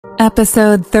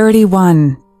Episode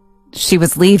 31. She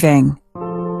was leaving.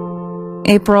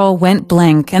 April went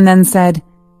blank and then said,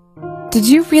 "Did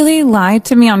you really lie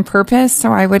to me on purpose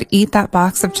so I would eat that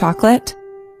box of chocolate?"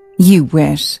 "You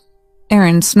wish."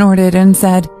 Erin snorted and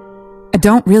said, "I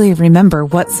don't really remember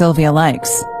what Sylvia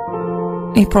likes."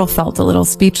 April felt a little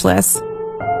speechless.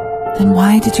 "Then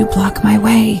why did you block my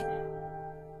way?"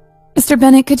 "Mr.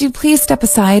 Bennett, could you please step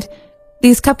aside?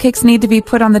 These cupcakes need to be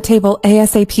put on the table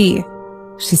ASAP,"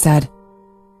 she said.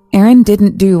 Erin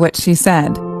didn't do what she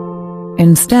said.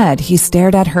 Instead, he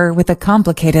stared at her with a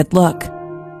complicated look.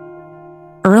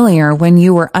 "Earlier, when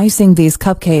you were icing these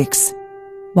cupcakes,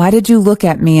 why did you look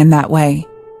at me in that way?"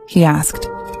 he asked.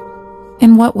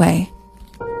 "In what way?"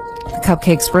 The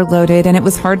cupcakes were loaded and it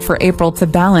was hard for April to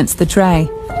balance the tray.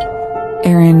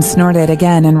 Erin snorted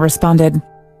again and responded,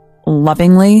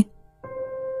 "Lovingly?"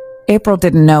 April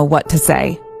didn't know what to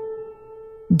say.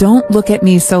 "Don't look at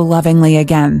me so lovingly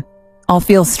again. I'll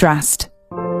feel stressed,"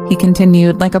 he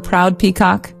continued like a proud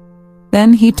peacock.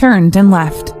 Then he turned and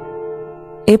left.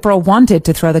 April wanted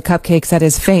to throw the cupcakes at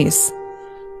his face.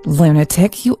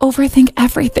 "Lunatic, you overthink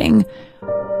everything."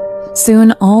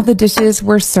 Soon all the dishes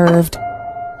were served.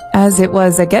 As it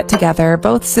was a get-together,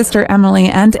 both Sister Emily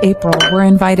and April were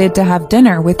invited to have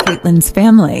dinner with Caitlin's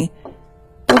family.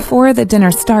 Before the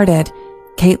dinner started,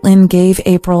 Caitlin gave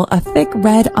April a thick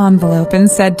red envelope and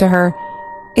said to her,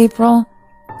 "April,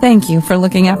 thank you for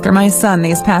looking after my son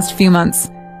these past few months.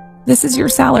 This is your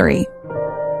salary."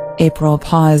 April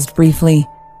paused briefly.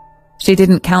 She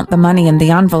didn't count the money in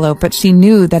the envelope, but she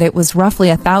knew that it was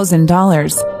roughly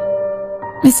 $1,000.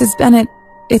 "Mrs. Bennett,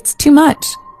 it's too much."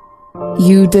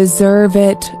 "You deserve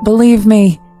it, believe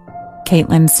me."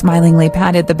 Caitlin smilingly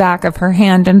patted the back of her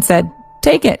hand and said,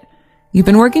 "Take it. You've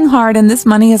been working hard and this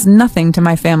money is nothing to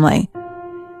my family."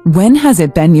 "When has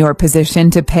it been your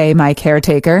position to pay my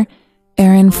caretaker?"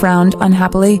 Erin frowned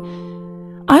unhappily.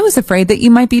 "I was afraid that you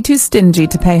might be too stingy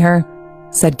to pay her,"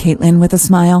 said Caitlin with a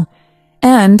smile.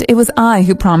 "And it was I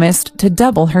who promised to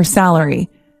double her salary.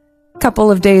 A couple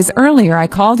of days earlier I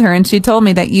called her and she told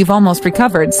me that you've almost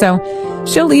recovered, so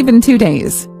she'll leave in 2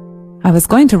 days. I was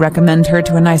going to recommend her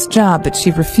to a nice job, but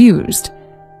she refused."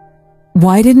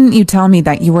 "Why didn't you tell me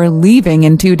that you were leaving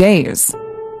in 2 days?"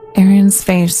 Erin's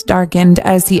face darkened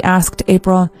as he asked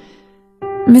April.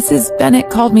 "Mrs. Bennett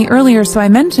called me earlier, so I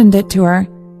mentioned it to her.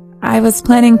 I was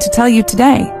planning to tell you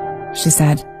today," she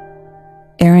said.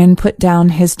 Erin put down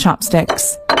his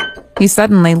chopsticks. He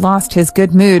suddenly lost his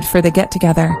good mood for the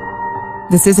get-together.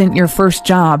 "This isn't your first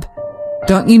job.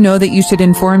 Don't you know that you should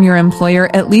inform your employer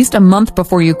at least a month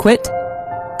before you quit?"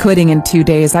 "Quitting in 2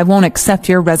 days, I won't accept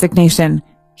your resignation,"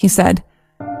 he said.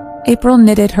 April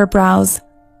knitted her brows.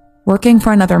 "Working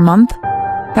for another month?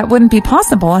 That wouldn't be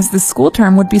possible, as the school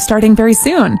term would be starting very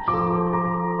soon."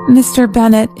 "Mr.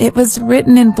 Bennett, it was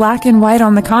written in black and white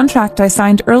on the contract I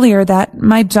signed earlier that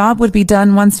my job would be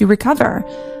done once you recover.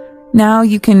 Now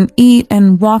you can eat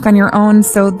and walk on your own,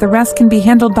 so the rest can be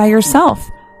handled by yourself,"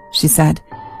 she said.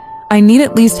 "I need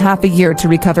at least half a year to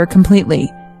recover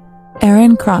completely."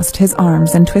 Erin crossed his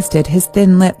arms and twisted his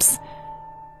thin lips.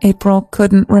 April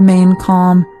couldn't remain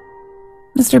calm.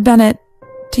 "Mr. Bennett,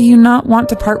 do you not want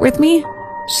to part with me?"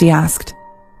 she asked.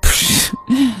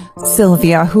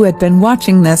 Sylvia, who had been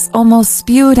watching this, almost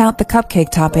spewed out the cupcake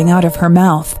topping out of her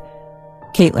mouth.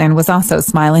 Caitlin was also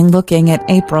smiling, looking at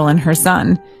April and her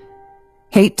son.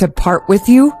 "Hate to part with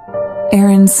you?"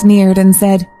 Erin sneered and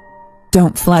said,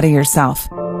 "Don't flatter yourself.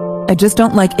 I just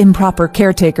don't like improper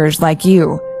caretakers like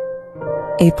you."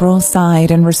 April sighed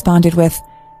and responded with,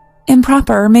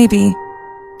 "Improper, maybe.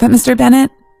 But Mr.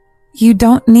 Bennett, you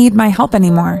don't need my help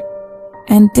anymore.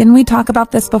 And didn't we talk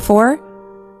about this before?"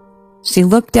 She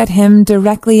looked at him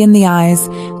directly in the eyes,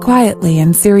 quietly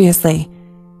and seriously.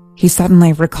 He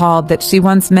suddenly recalled that she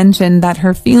once mentioned that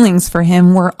her feelings for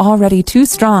him were already too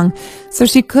strong, so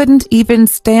she couldn't even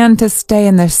stand to stay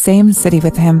in the same city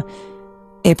with him.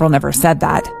 April never said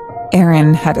that.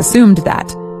 Erin had assumed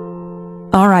that.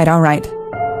 All right.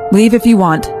 Leave if you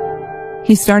want."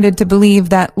 He started to believe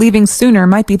that leaving sooner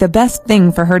might be the best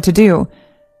thing for her to do.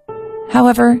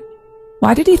 However,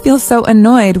 why did he feel so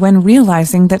annoyed when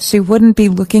realizing that she wouldn't be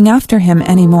looking after him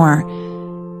anymore?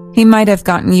 He might have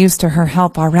gotten used to her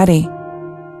help already.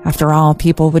 After all,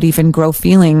 people would even grow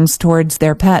feelings towards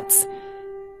their pets.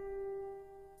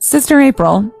 "Sister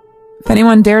April, if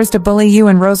anyone dares to bully you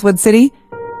in Rosewood City,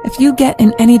 if you get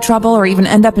in any trouble or even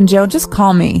end up in jail, just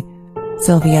call me."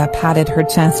 Sylvia patted her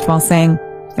chest while saying,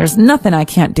 "There's nothing I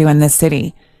can't do in this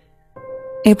city."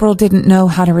 April didn't know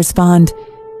how to respond.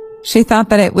 She thought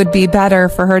that it would be better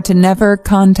for her to never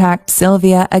contact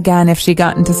Sylvia again if she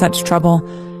got into such trouble.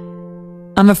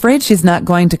 I'm afraid she's not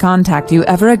going to contact you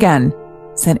ever again,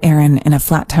 said Erin in a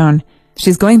flat tone.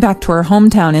 She's going back to her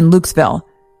hometown in Lukesville.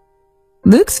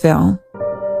 Lukesville?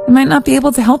 I might not be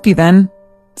able to help you then,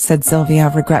 said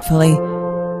Sylvia regretfully.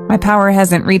 My power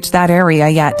hasn't reached that area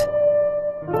yet.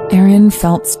 Erin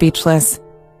felt speechless.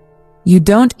 You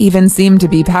don't even seem to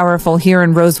be powerful here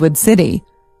in Rosewood City.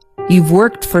 You've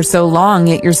worked for so long,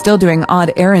 yet you're still doing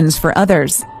odd errands for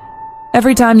others.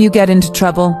 Every time you get into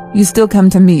trouble, you still come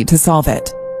to me to solve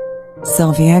it.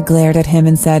 Sylvia glared at him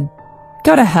and said,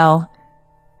 Go to hell.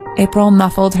 April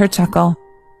muffled her chuckle.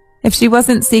 If she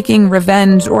wasn't seeking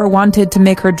revenge or wanted to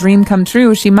make her dream come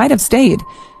true, she might have stayed.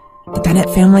 The Bennett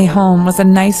family home was a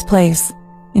nice place,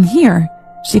 and here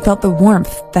she felt the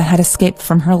warmth that had escaped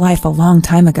from her life a long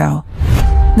time ago.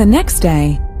 The next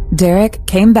day, Derek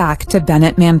came back to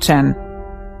Bennett Mansion.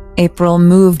 April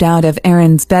moved out of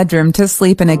Erin's bedroom to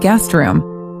sleep in a guest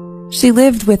room. She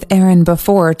lived with Erin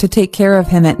before to take care of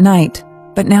him at night,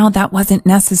 but now that wasn't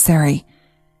necessary.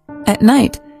 At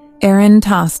night, Erin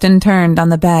tossed and turned on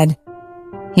the bed.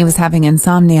 He was having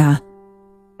insomnia.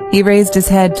 He raised his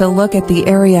head to look at the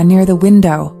area near the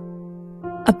window.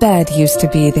 A bed used to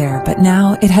be there, but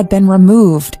now it had been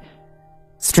removed.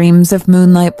 Streams of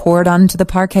moonlight poured onto the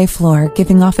parquet floor,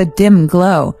 giving off a dim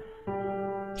glow.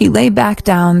 He lay back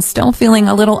down, still feeling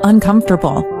a little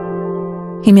uncomfortable.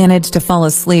 He managed to fall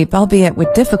asleep, albeit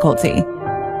with difficulty.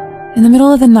 In the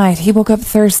middle of the night, he woke up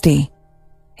thirsty.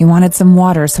 He wanted some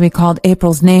water, so he called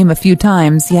April's name a few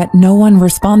times, yet no one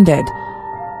responded.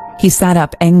 He sat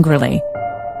up angrily.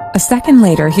 A second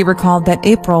later, he recalled that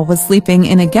April was sleeping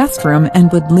in a guest room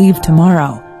and would leave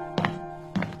tomorrow.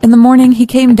 In the morning, he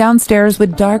came downstairs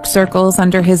with dark circles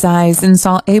under his eyes and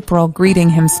saw April greeting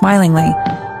him smilingly.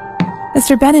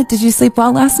 Mr. Bennett, did you sleep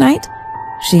well last night?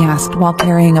 She asked while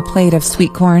carrying a plate of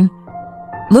sweet corn.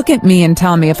 Look at me and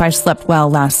tell me if I slept well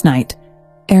last night.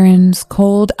 Erin's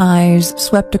cold eyes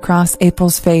swept across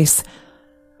April's face.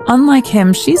 Unlike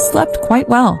him, she slept quite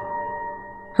well.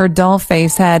 Her dull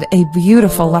face had a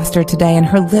beautiful luster today, and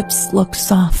her lips looked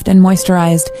soft and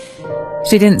moisturized.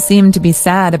 She didn't seem to be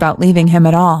sad about leaving him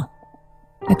at all.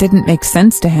 It didn't make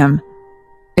sense to him.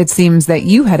 It seems that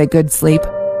you had a good sleep,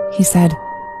 he said.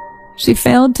 She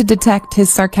failed to detect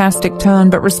his sarcastic tone,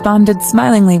 but responded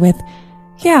smilingly with,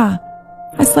 Yeah,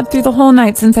 I slept through the whole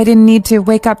night since I didn't need to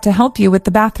wake up to help you with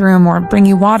the bathroom or bring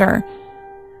you water.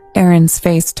 Erin's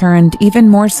face turned even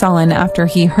more sullen after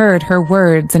he heard her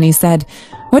words, and he said,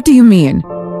 What do you mean?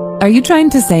 Are you trying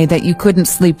to say that you couldn't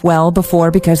sleep well before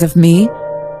because of me?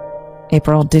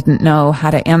 April didn't know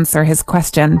how to answer his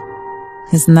question.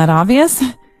 Isn't that obvious?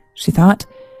 She thought.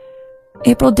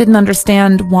 April didn't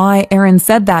understand why Erin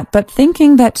said that, but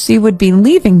thinking that she would be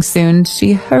leaving soon,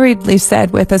 she hurriedly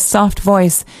said with a soft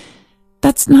voice,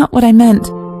 That's not what I meant.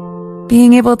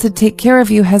 Being able to take care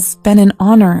of you has been an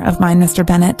honor of mine, Mr.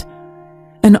 Bennett.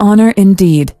 An honor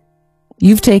indeed.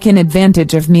 You've taken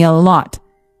advantage of me a lot,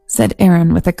 said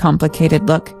Erin with a complicated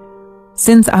look.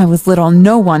 Since I was little,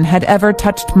 no one had ever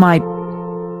touched my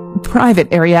private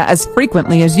area as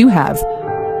frequently as you have.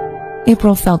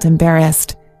 April felt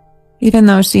embarrassed. Even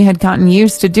though she had gotten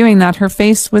used to doing that, her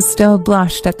face was still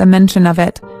blushed at the mention of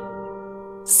it.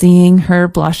 Seeing her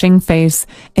blushing face,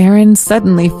 Erin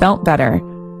suddenly felt better.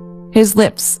 His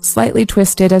lips slightly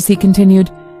twisted as he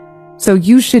continued, So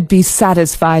you should be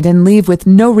satisfied and leave with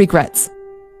no regrets.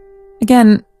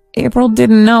 Again, April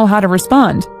didn't know how to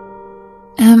respond.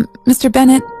 Mr.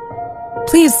 Bennett,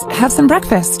 please have some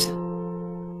breakfast.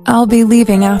 I'll be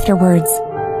leaving afterwards.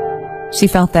 She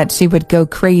felt that she would go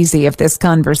crazy if this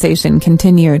conversation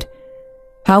continued.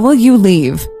 How will you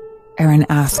leave? Erin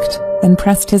asked, then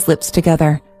pressed his lips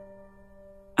together.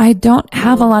 I don't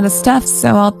have a lot of stuff,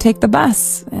 so I'll take the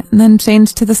bus and then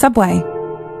change to the subway,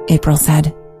 April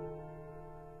said.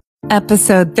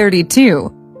 Episode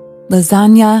 32.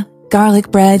 Lasagna,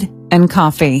 garlic bread, and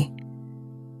coffee.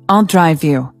 I'll drive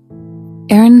you.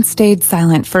 Erin stayed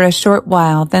silent for a short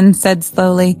while, then said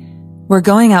slowly, We're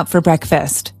going out for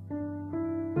breakfast.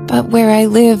 But where I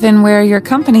live and where your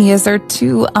company is are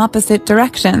two opposite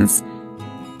directions.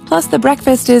 Plus the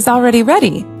breakfast is already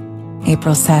ready,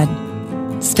 April said.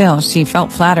 Still, she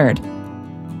felt flattered.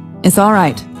 It's all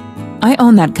right. I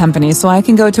own that company, so I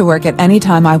can go to work at any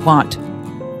time I want.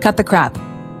 Cut the crap.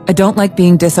 I don't like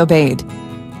being disobeyed.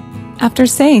 After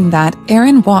saying that,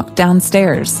 Erin walked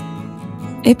downstairs.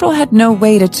 April had no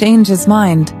way to change his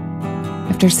mind.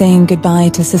 After saying goodbye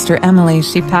to Sister Emily,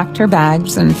 she packed her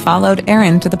bags and followed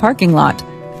Erin to the parking lot.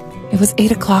 It was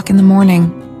 8 o'clock in the morning.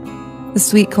 The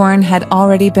sweet corn had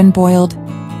already been boiled.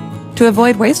 To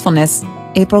avoid wastefulness,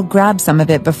 April grabbed some of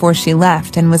it before she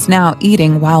left and was now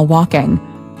eating while walking.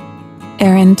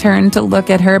 Aaron turned to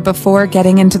look at her before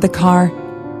getting into the car.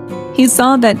 He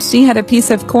saw that she had a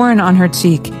piece of corn on her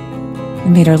cheek. It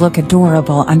made her look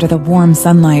adorable under the warm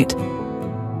sunlight.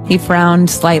 He frowned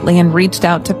slightly and reached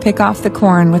out to pick off the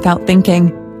corn without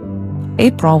thinking.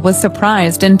 April was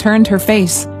surprised and turned her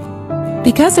face.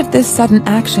 Because of this sudden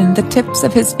action, the tips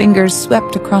of his fingers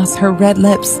swept across her red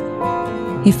lips.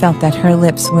 He felt that her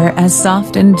lips were as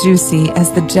soft and juicy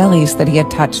as the jellies that he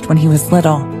had touched when he was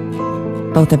little.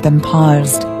 Both of them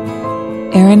paused.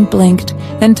 Aaron blinked,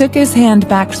 then took his hand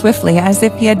back swiftly as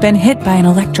if he had been hit by an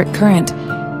electric current.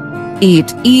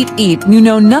 Eat, eat, eat. You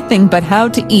know nothing but how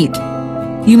to eat.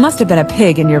 You must have been a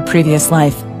pig in your previous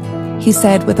life, he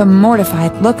said with a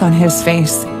mortified look on his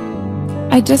face.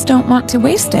 I just don't want to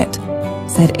waste it,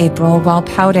 said April while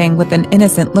pouting with an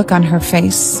innocent look on her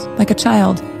face, like a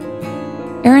child.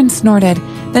 Aaron snorted,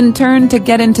 then turned to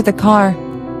get into the car.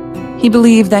 He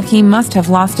believed that he must have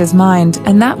lost his mind,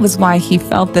 and that was why he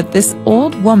felt that this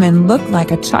old woman looked like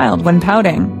a child when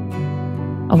pouting.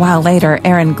 A while later,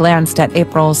 Aaron glanced at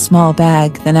April's small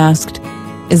bag, then asked,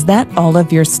 Is that all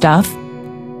of your stuff?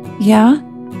 Yeah,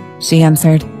 she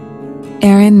answered.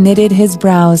 Aaron knitted his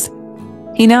brows.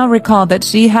 He now recalled that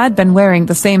she had been wearing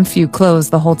the same few clothes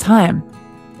the whole time.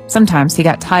 Sometimes he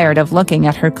got tired of looking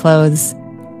at her clothes.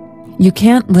 You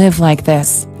can't live like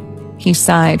this, he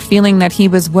sighed, feeling that he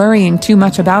was worrying too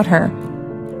much about her.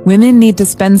 Women need to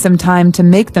spend some time to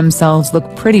make themselves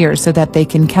look prettier so that they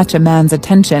can catch a man's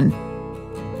attention.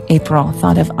 April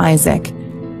thought of Isaac,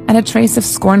 and a trace of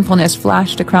scornfulness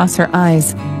flashed across her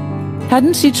eyes.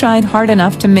 Hadn't she tried hard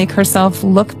enough to make herself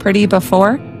look pretty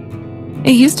before?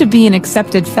 It used to be an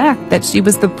accepted fact that she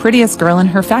was the prettiest girl in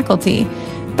her faculty,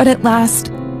 but at last,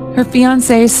 her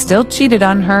fiancé still cheated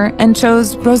on her and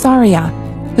chose Rosaria,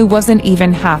 who wasn't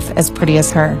even half as pretty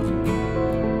as her.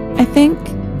 I think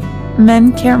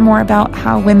men care more about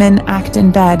how women act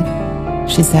in bed,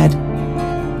 she said.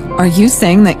 Are you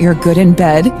saying that you're good in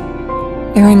bed?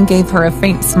 Aaron gave her a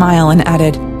faint smile and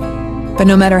added, But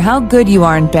no matter how good you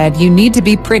are in bed, you need to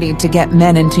be pretty to get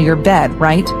men into your bed,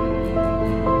 right?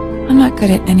 I'm not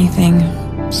good at anything,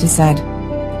 she said.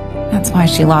 That's why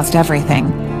she lost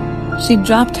everything. She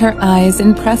dropped her eyes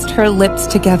and pressed her lips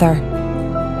together.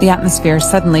 The atmosphere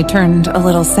suddenly turned a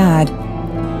little sad.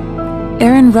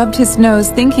 Aaron rubbed his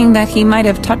nose, thinking that he might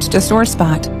have touched a sore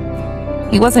spot.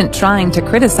 He wasn't trying to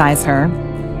criticize her.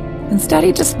 Instead,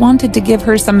 he just wanted to give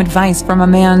her some advice from a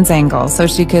man's angle so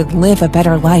she could live a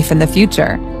better life in the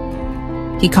future.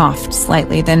 He coughed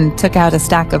slightly, then took out a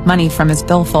stack of money from his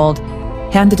billfold,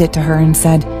 handed it to her and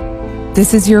said,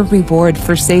 This is your reward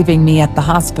for saving me at the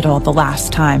hospital the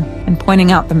last time and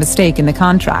pointing out the mistake in the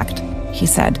contract, he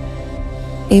said.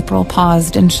 April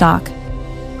paused in shock.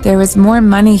 There was more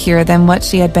money here than what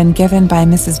she had been given by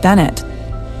Mrs. Bennet.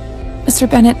 Mr.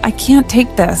 Bennet, I can't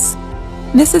take this.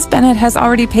 Mrs. Bennet has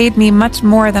already paid me much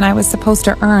more than I was supposed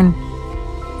to earn.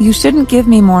 You shouldn't give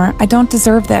me more. I don't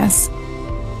deserve this.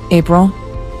 April,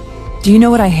 do you know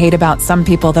what I hate about some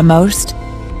people the most?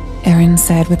 Aaron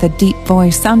said with a deep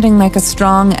voice, sounding like a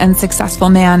strong and successful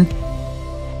man.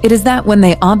 It is that when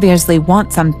they obviously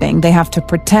want something, they have to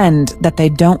pretend that they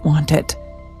don't want it.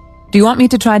 Do you want me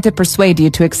to try to persuade you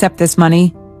to accept this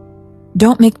money?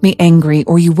 Don't make me angry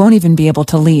or you won't even be able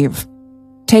to leave.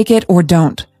 Take it or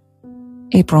don't.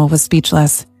 April was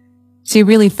speechless. She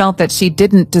really felt that she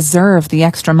didn't deserve the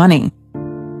extra money.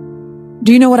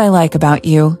 Do you know what I like about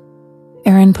you?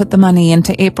 Aaron put the money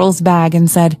into April's bag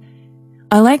and said,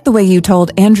 I like the way you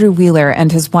told Andrew Wheeler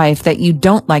and his wife that you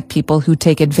don't like people who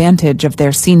take advantage of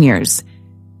their seniors.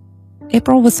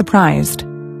 April was surprised.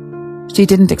 She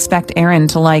didn't expect Aaron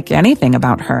to like anything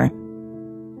about her.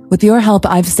 With your help,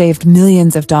 I've saved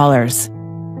millions of dollars.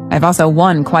 I've also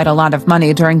won quite a lot of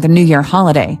money during the New Year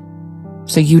holiday.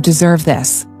 So you deserve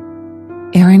this.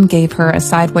 Aaron gave her a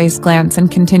sideways glance and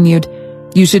continued,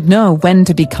 You should know when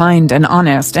to be kind and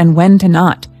honest and when to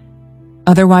not.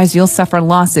 Otherwise, you'll suffer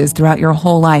losses throughout your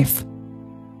whole life.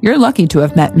 You're lucky to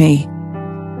have met me.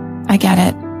 I get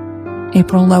it.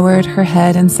 April lowered her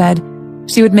head and said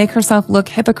she would make herself look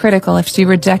hypocritical if she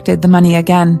rejected the money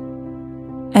again.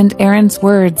 And Aaron's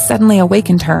words suddenly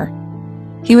awakened her.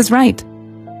 He was right.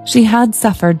 She had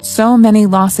suffered so many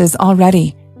losses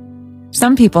already.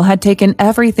 Some people had taken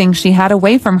everything she had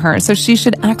away from her, so she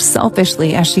should act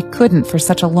selfishly as she couldn't for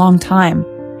such a long time.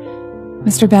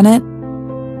 Mr. Bennet,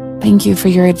 thank you for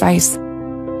your advice,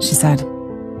 she said.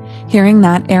 Hearing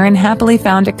that, Aaron happily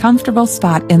found a comfortable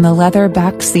spot in the leather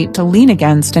back seat to lean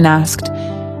against and asked,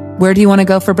 Where do you want to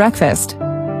go for breakfast?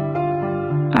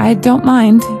 I don't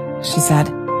mind, she said.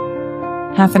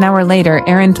 Half an hour later,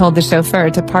 Aaron told the chauffeur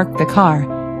to park the car.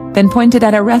 then pointed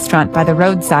at a restaurant by the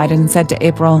roadside and said to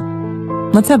April,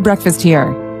 "Let's have breakfast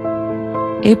here."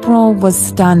 April was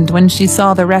stunned when she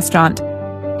saw the restaurant.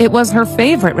 It was her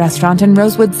favorite restaurant in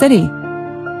Rosewood City.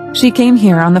 She came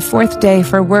here on the 4th day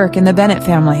for work in the Bennett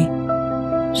family.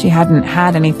 She hadn't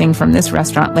had anything from this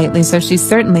restaurant lately, so she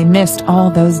certainly missed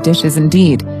all those dishes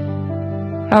indeed.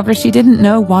 However, she didn't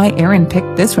know why Erin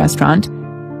picked this restaurant.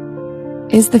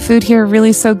 Is the food here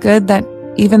really so good that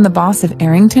even the boss of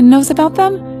Arrington knows about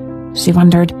them? She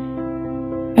wondered.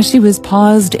 As she was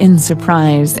paused in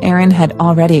surprise, Erin had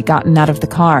already gotten out of the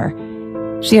car.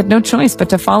 She had no choice but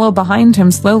to follow behind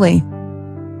him slowly.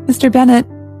 "Mr. Bennett,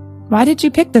 why did you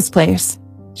pick this place?"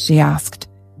 she asked.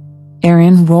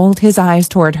 Erin rolled his eyes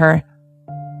toward her.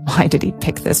 Why did he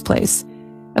pick this place?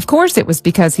 Of course it was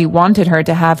because he wanted her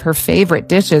to have her favorite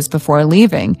dishes before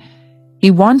leaving. He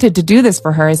wanted to do this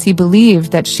for her as he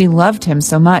believed that she loved him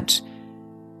so much.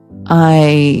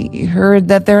 "I heard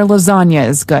that their lasagna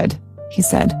is good," he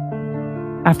said.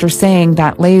 After saying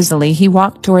that lazily, he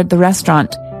walked toward the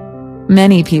restaurant.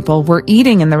 Many people were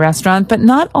eating in the restaurant, but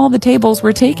not all the tables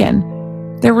were taken.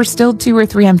 There were still 2 or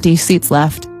 3 empty seats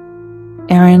left.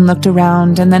 Erin looked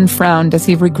around and then frowned as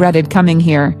he regretted coming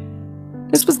here.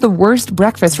 This was the worst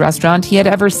breakfast restaurant he had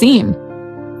ever seen.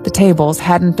 The tables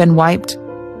hadn't been wiped.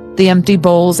 The empty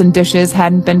bowls and dishes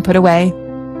hadn't been put away.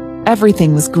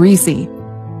 Everything was greasy.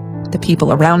 The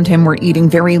people around him were eating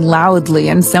very loudly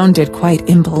and sounded quite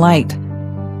impolite.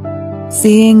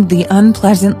 Seeing the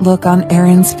unpleasant look on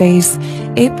Erin's face,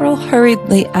 April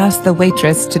hurriedly asked the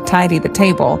waitress to tidy the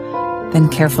table, then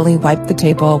carefully wiped the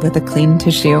table with a clean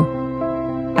tissue.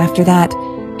 After that,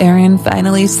 Erin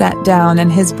finally sat down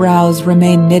and his brows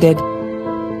remained knitted.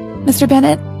 "Mr.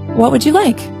 Bennett, what would you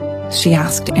like?" she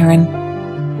asked Erin.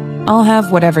 "I'll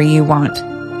have whatever you want,"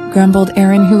 grumbled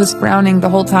Erin, who was frowning the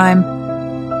whole time.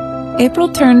 April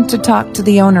turned to talk to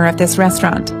the owner of this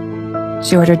restaurant.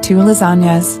 She ordered 2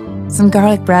 lasagnas, some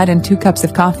garlic bread, and 2 cups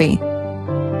of coffee.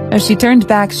 As she turned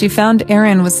back, she found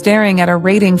Erin was staring at a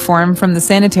rating form from the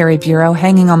Sanitary Bureau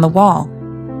hanging on the wall.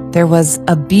 There was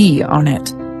a B on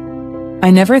it.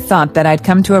 "I never thought that I'd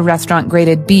come to a restaurant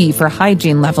graded B for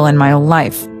hygiene level in my whole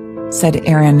life," said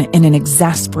Erin in an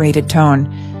exasperated tone.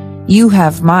 "You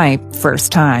have my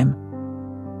first time."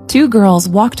 2 girls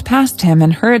walked past him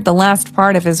and heard the last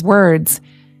part of his words.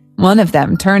 One of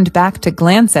them turned back to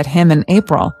glance at him and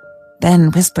April,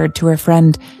 then whispered to her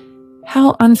friend,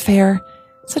 "How unfair.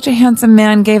 Such a handsome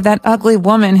man gave that ugly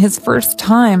woman his first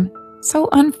time. So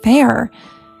unfair."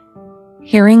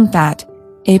 Hearing that,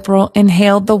 April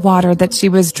inhaled the water that she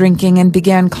was drinking and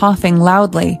began coughing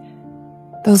loudly.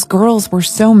 Those girls were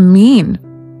so mean.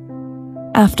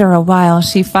 After a while,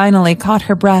 she finally caught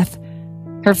her breath.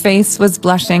 Her face was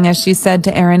blushing as she said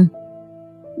to Erin,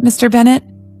 "Mr. Bennett,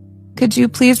 could you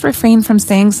please refrain from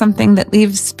saying something that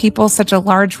leaves people such a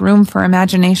large room for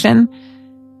imagination?"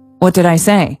 "What did I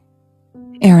say?"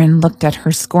 Erin looked at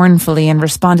her scornfully and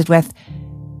responded with,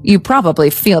 "You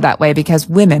probably feel that way because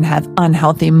women have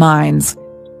unhealthy minds."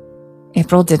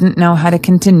 April didn't know how to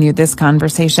continue this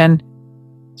conversation.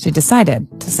 She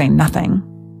decided to say nothing.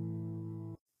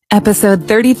 Episode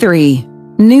 33,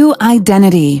 New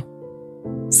Identity.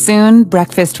 Soon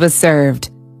breakfast was served.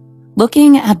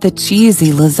 Looking at the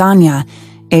cheesy lasagna,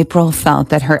 April felt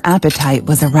that her appetite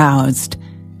was aroused.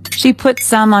 She put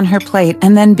some on her plate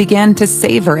and then began to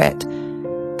savor it.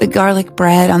 The garlic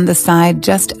bread on the side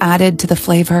just added to the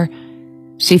flavor.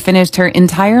 She finished her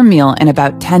entire meal in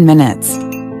about 10 minutes.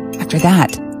 After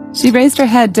that, she raised her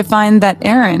head to find that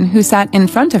Erin, who sat in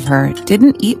front of her,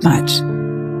 didn't eat much.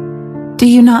 "Do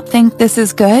you not think this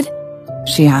is good?"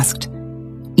 she asked.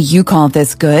 "You call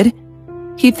this good?"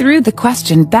 He threw the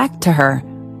question back to her.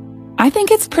 "I think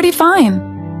it's pretty fine."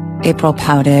 April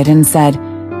pouted and said,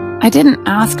 "I didn't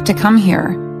ask to come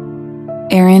here."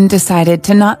 Erin decided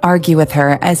to not argue with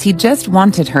her as he just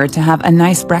wanted her to have a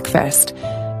nice breakfast.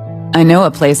 "I know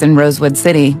a place in Rosewood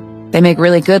City. They make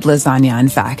really good lasagna, in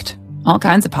fact. All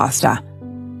kinds of pasta.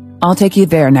 I'll take you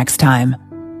there next time."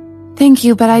 "Thank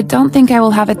you, but I don't think I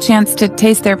will have a chance to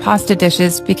taste their pasta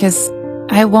dishes because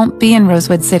I won't be in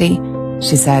Rosewood City,"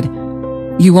 she said.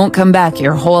 "You won't come back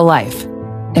your whole life."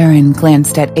 Erin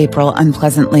glanced at April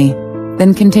unpleasantly,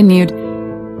 then continued,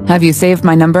 "Have you saved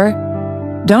my number?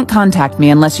 Don't contact me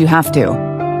unless you have to."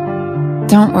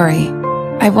 "Don't worry.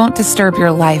 I won't disturb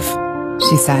your life,"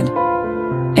 she said.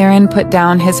 Erin put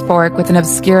down his fork with an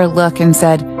obscure look and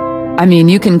said, "I mean,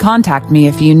 you can contact me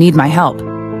if you need my help."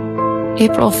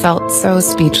 April felt so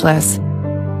speechless.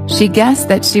 She guessed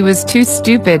that she was too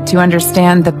stupid to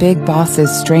understand the big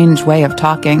boss's strange way of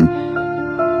talking.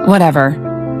 "Whatever.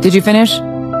 Did you finish?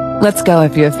 Let's go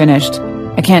if you have finished.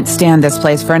 I can't stand this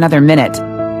place for another minute.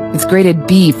 It's graded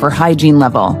B for hygiene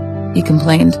level, he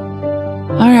complained.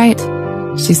 All right,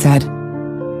 she said.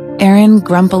 Erin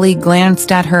grumpily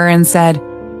glanced at her and said,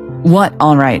 What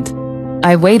all right?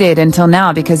 I waited until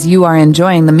now because you are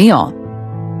enjoying the meal.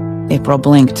 April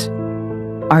blinked.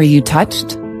 Are you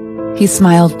touched? He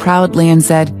smiled proudly and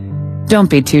said, Don't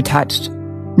be too touched.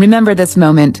 Remember this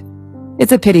moment.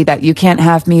 It's a pity that you can't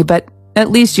have me, but at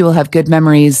least you will have good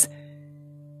memories.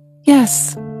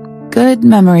 Yes, good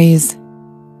memories.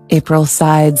 April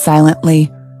sighed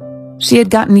silently. She had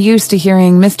gotten used to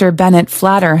hearing Mr. Bennet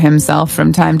flatter himself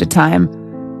from time to time.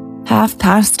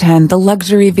 10:30, the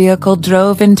luxury vehicle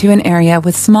drove into an area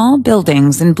with small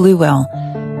buildings in Bluewell.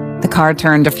 The car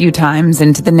turned a few times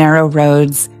into the narrow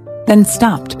roads, then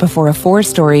stopped before a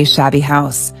 4-story shabby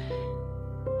house.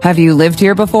 Have you lived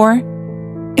here before?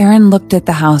 Erin looked at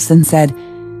the house and said,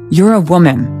 You're a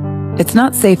woman. It's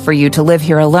not safe for you to live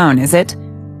here alone, is it?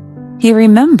 He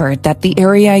remembered that the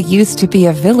area used to be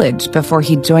a village before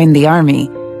he joined the army.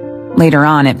 Later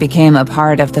on, it became a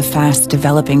part of the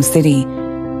fast-developing city.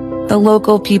 The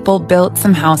local people built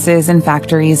some houses and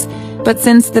factories, but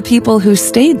since the people who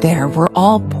stayed there were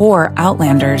all poor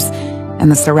outlanders,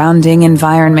 and the surrounding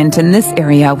environment in this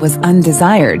area was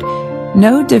undesired,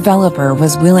 no developer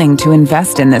was willing to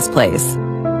invest in this place.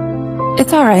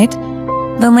 It's all right.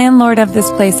 The landlord of this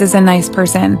place is a nice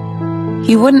person.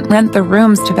 He wouldn't rent the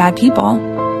rooms to bad people.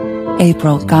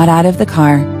 April got out of the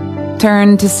car,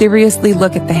 turned to seriously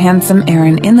look at the handsome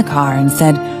Erin in the car and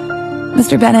said,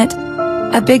 Mr. Bennet,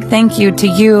 a big thank you to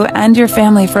you and your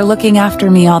family for looking after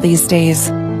me all these days.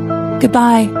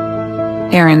 Goodbye.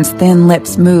 Erin's thin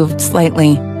lips moved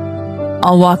slightly.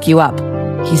 I'll walk you up,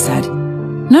 he said.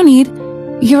 No need.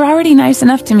 You're already nice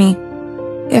enough to me.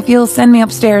 If you'll send me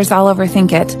upstairs, I'll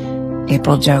overthink it,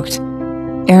 April joked.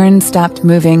 Erin stopped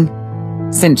moving.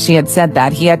 Since she had said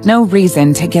that, he had no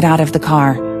reason to get out of the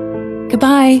car.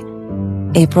 Goodbye.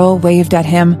 April waved at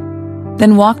him,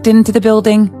 then walked into the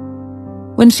building.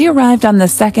 When she arrived on the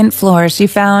 2nd floor, she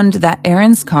found that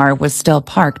Erin's car was still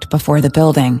parked before the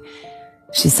building.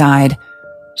 She sighed.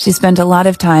 She spent a lot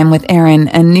of time with Erin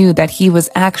and knew that he was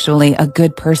actually a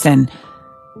good person.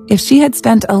 If she had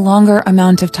spent a longer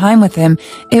amount of time with him,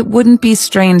 it wouldn't be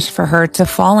strange for her to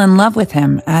fall in love with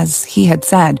him, as he had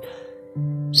said.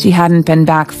 She hadn't been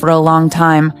back for a long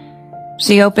time.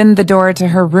 She opened the door to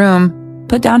her room,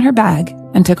 put down her bag,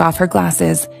 and took off her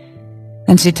glasses.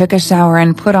 Then she took a shower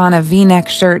and put on a V-neck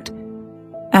shirt.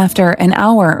 After an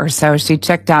hour or so, she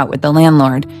checked out with the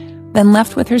landlord, then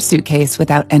left with her suitcase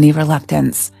without any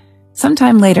reluctance.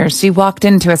 Sometime later, she walked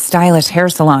into a stylish hair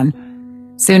salon.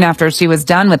 Soon after she was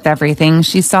done with everything,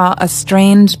 she saw a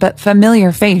strange but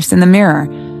familiar face in the mirror.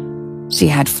 She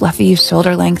had fluffy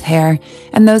shoulder-length hair,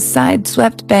 and those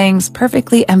side-swept bangs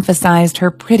perfectly emphasized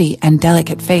her pretty and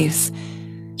delicate face.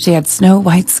 She had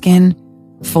snow-white skin,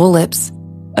 full lips,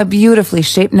 a beautifully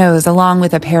shaped nose along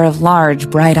with a pair of large,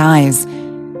 bright eyes.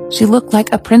 She looked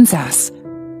like a princess.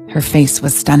 Her face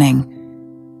was stunning.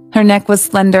 Her neck was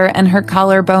slender and her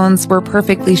collarbones were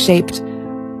perfectly shaped.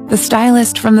 The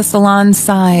stylist from the salon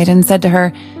sighed and said to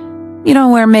her, You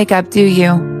don't wear makeup, do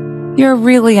you? You're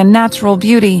really a natural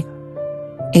beauty.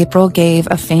 April gave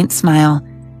a faint smile.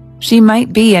 She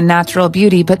might be a natural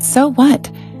beauty, but so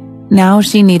what? Now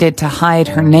she needed to hide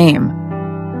her name.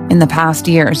 In the past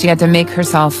year, she had to make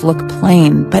herself look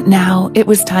plain, but now it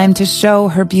was time to show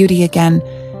her beauty again.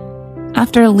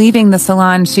 After leaving the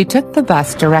salon, she took the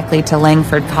bus directly to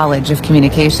Langford College of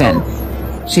Communication.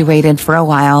 She waited for a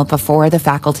while before the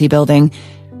faculty building.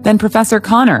 Then Professor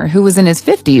Connor, who was in his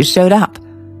 50s, showed up.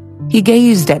 He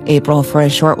gazed at April for a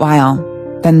short while,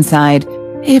 then sighed,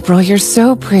 April, you're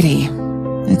so pretty.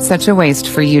 It's such a waste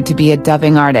for you to be a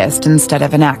dubbing artist instead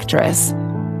of an actress.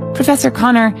 Professor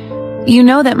Connor, you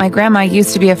know that my grandma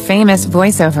used to be a famous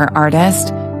voiceover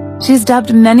artist. She's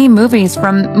dubbed many movies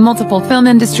from multiple film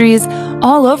industries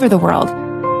all over the world.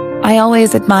 I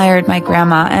always admired my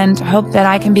grandma and hope that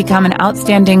I can become an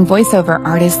outstanding voiceover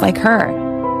artist like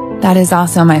her. That is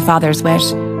also my father's wish,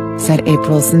 said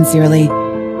April sincerely.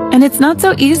 And it's not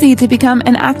so easy to become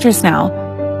an actress now.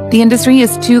 The industry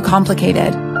is too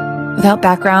complicated. Without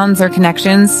backgrounds or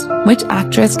connections, which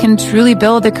actress can truly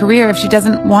build a career if she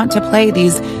doesn't want to play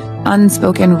these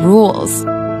unspoken rules?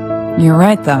 You're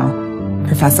right, though.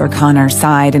 Professor Connor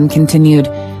sighed and continued,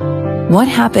 What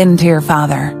happened to your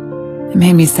father? It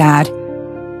made me sad.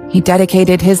 He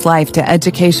dedicated his life to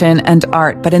education and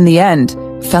art, but in the end,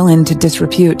 fell into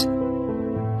disrepute.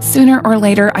 Sooner or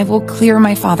later, I will clear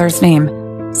my father's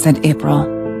name, said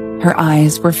April. Her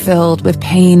eyes were filled with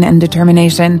pain and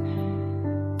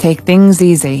determination. Take things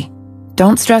easy.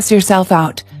 Don't stress yourself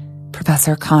out.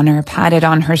 Professor Connor patted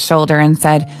on her shoulder and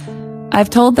said, "I've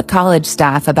told the college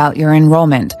staff about your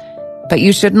enrollment, but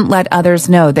you shouldn't let others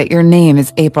know that your name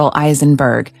is April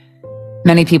Eisenberg.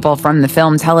 Many people from the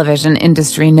film television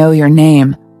industry know your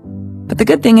name. But the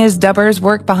good thing is dubbers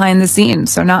work behind the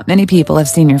scenes, so not many people have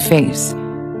seen your face.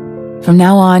 From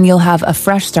now on, you'll have a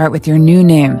fresh start with your new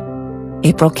name,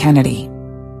 April Kennedy.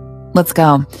 Let's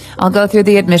go. I'll go through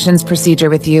the admissions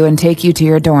procedure with you and take you to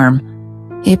your dorm."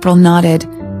 April nodded.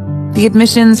 The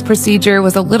admissions procedure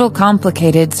was a little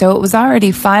complicated, so it was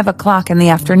already 5 o'clock in the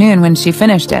afternoon when she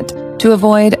finished it. To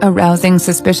avoid arousing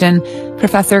suspicion,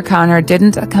 Professor Connor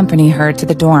didn't accompany her to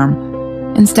the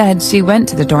dorm. Instead, she went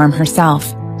to the dorm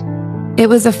herself. It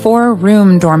was a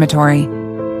 4-room dormitory.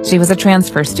 She was a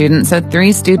transfer student, so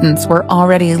 3 students were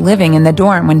already living in the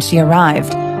dorm when she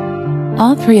arrived.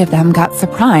 All 3 of them got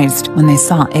surprised when they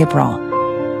saw April.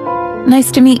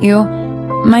 "Nice to meet you.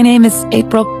 My name is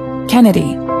April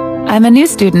Kennedy. I'm a new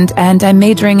student and I'm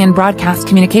majoring in broadcast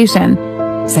communication,"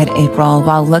 said April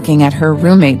while looking at her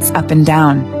roommates up and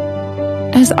down.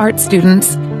 As art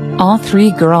students, all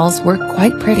 3 girls were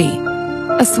quite pretty.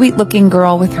 A sweet-looking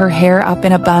girl with her hair up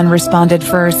in a bun responded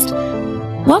first.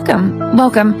 Welcome.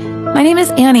 My name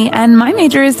is Annie and my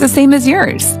major is the same as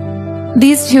yours."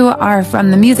 These 2 are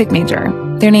from the music major.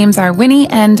 Their names are Winnie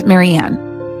and Marianne.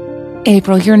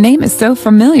 "April, your name is so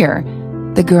familiar,"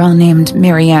 the girl named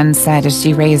Marianne said as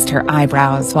she raised her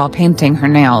eyebrows while painting her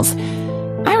nails.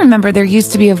 "I remember there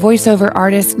used to be a voiceover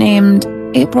artist named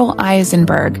April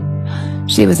Eisenberg.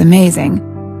 She was amazing."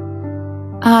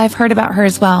 "I've heard about her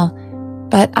as well,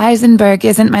 but Eisenberg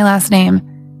isn't my last name.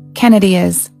 Kennedy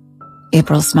is."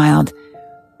 April smiled.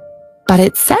 "But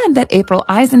it's said that April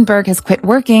Eisenberg has quit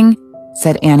working,"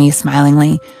 said Annie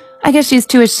smilingly. "I guess she's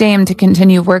too ashamed to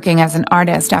continue working as an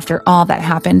artist after all that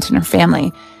happened in her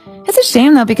family. It's a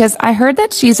shame, though, because I heard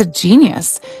that she's a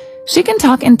genius. She can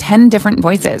talk in 10 different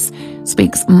voices,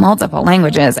 speaks multiple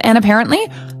languages, and apparently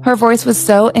her voice was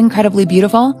so incredibly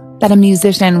beautiful that a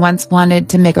musician once wanted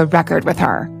to make a record with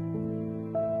her."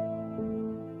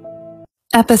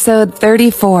 Episode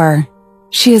 34.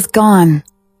 She is gone.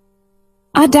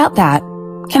 "I doubt that.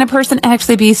 Can a person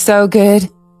actually be so good?"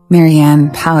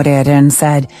 Marianne pouted and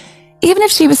said, "Even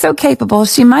if she was so capable,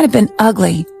 she might have been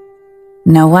ugly."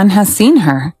 "No one has seen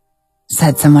her,"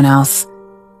 said someone else.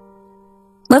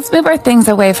 "Let's move our things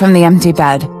away from the empty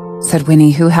bed," said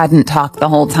Winnie, who hadn't talked the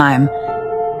whole time.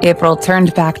 April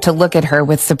turned back to look at her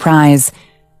with surprise.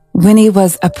 Winnie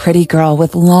was a pretty girl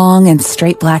with long and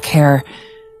straight black hair.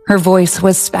 Her voice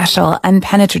was special and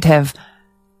penetrative.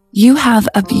 "You have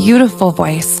a beautiful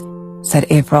voice," said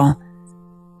April.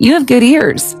 "You have good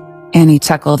ears," Annie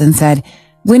chuckled and said,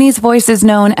 "Winnie's voice is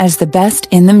known as the best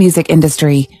in the music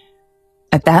industry."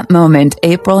 At that moment,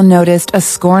 April noticed a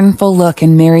scornful look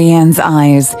in Marianne's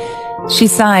eyes. She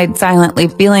sighed silently,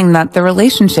 feeling that the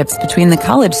relationships between the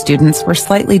college students were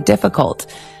slightly difficult.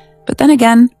 But then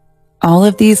again, all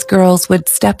of these girls would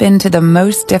step into the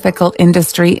most difficult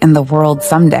industry in the world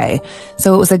someday,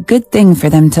 so it was a good thing for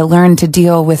them to learn to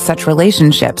deal with such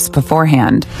relationships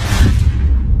beforehand.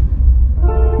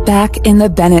 Back in the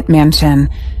Bennett mansion,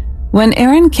 when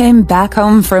Aaron came back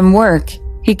home from work,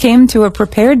 he came to a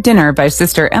prepared dinner by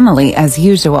Sister Emily as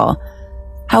usual.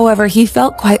 However, he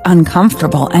felt quite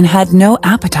uncomfortable and had no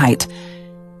appetite.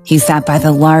 He sat by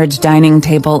the large dining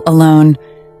table alone.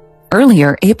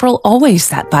 Earlier, April always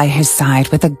sat by his side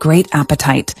with a great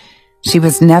appetite. She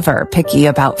was never picky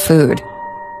about food.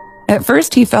 At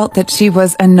first, he felt that she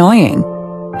was annoying,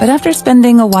 but after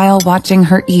spending a while watching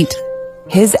her eat,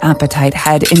 his appetite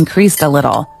had increased a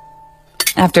little.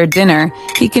 After dinner,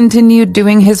 he continued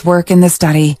doing his work in the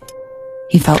study.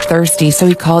 He felt thirsty, so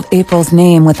he called April's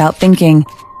name without thinking.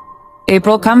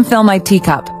 "April, come fill my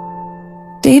teacup."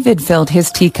 David filled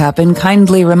his teacup and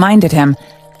kindly reminded him,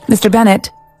 "Mr.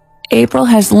 Bennett, April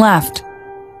has left."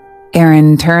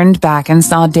 Aaron turned back and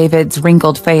saw David's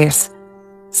wrinkled face.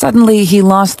 Suddenly, he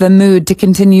lost the mood to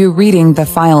continue reading the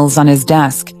files on his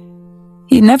desk.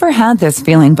 He'd never had this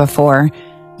feeling before,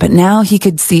 but now he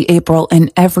could see April in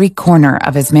every corner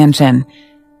of his mansion.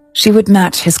 She would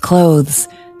match his clothes,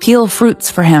 peel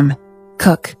fruits for him,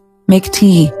 cook, make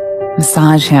tea,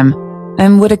 massage him,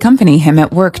 and would accompany him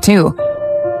at work too.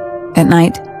 At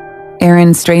night,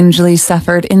 Aaron strangely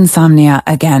suffered insomnia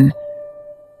again.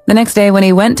 The next day when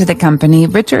he went to the company,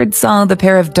 Richard saw the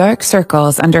pair of dark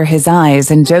circles under his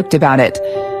eyes and joked about it.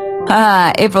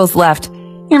 "Ah, April's left.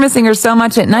 You're missing her so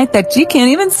much at night that you can't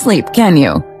even sleep, can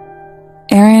you?"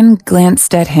 Aaron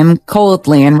glanced at him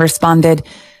coldly and responded,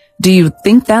 "Do you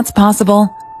think that's possible?"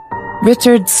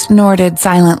 Richard snorted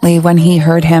silently when he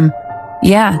heard him.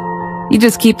 "Yeah, you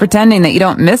just keep pretending that you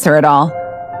don't miss her at all."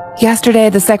 Yesterday,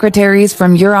 the secretaries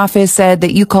from your office said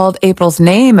that you called April's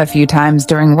name a few times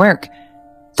during work.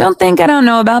 Don't think I don't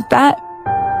know about that.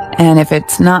 And if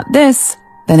it's not this,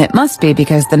 then it must be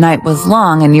because the night was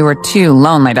long and you were too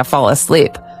lonely to fall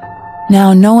asleep.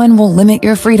 Now no one will limit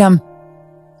your freedom.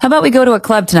 How about we go to a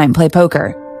club tonight and play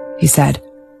poker? He said.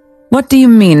 What do you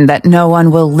mean that no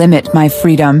one will limit my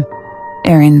freedom?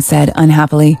 Erin said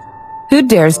unhappily. Who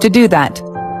dares to do that?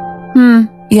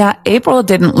 Yeah, April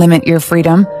didn't limit your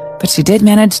freedom, but she did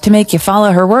manage to make you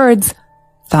follow her words,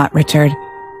 thought Richard.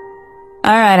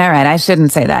 All right, I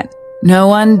shouldn't say that. No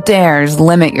one dares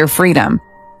limit your freedom.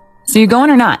 So you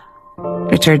going or not?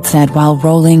 Richard said while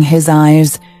rolling his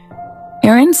eyes.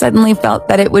 Erin suddenly felt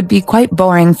that it would be quite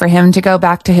boring for him to go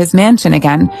back to his mansion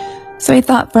again, so he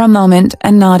thought for a moment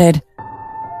and nodded.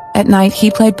 At night,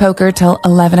 he played poker till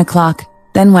 11 o'clock,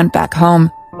 then went back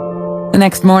home. The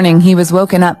next morning, he was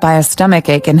woken up by a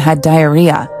stomachache and had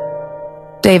diarrhea.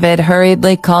 David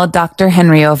hurriedly called Dr.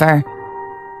 Henry over.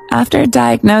 After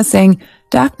diagnosing,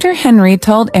 Dr. Henry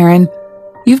told Erin,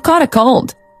 "You've caught a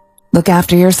cold. Look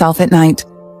after yourself at night.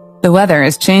 The weather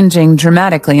is changing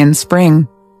dramatically in spring."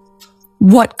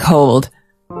 What cold?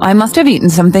 I must have eaten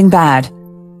something bad.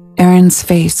 Erin's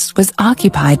face was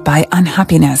occupied by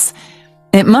unhappiness.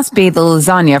 It must be the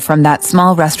lasagna from that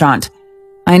small restaurant.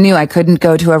 I knew I couldn't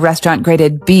go to a restaurant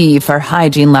graded B for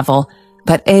hygiene level,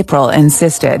 but April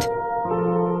insisted.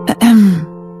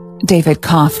 David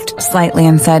coughed slightly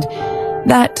and said,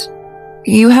 "That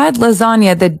you had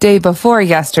lasagna the day before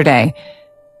yesterday.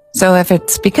 So if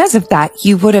it's because of that,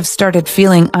 you would have started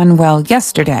feeling unwell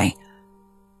yesterday."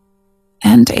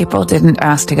 And April didn't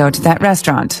ask to go to that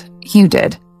restaurant. You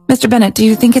did. Mr. Bennet, do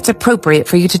you think it's appropriate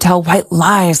for you to tell white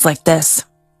lies like this?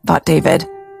 Thought David.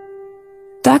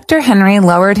 Dr. Henry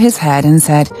lowered his head and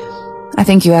said, "I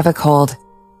think you have a cold.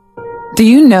 Do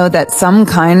you know that some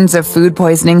kinds of food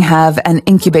poisoning have an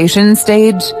incubation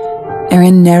stage?"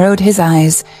 Erin narrowed his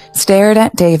eyes, stared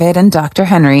at David and Dr.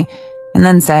 Henry, and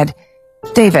then said,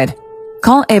 "David,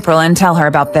 call April and tell her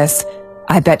about this.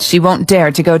 I bet she won't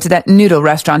dare to go to that noodle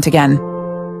restaurant again."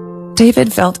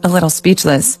 David felt a little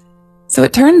speechless. So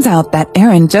it turns out that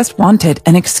Erin just wanted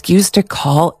an excuse to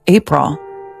call April.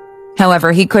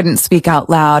 However, he couldn't speak out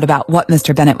loud about what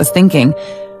Mr. Bennet was thinking.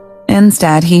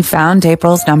 Instead, he found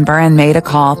April's number and made a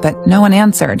call, but no one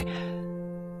answered.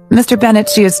 "Mr. Bennet,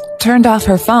 she has turned off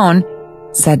her phone,"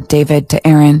 said David to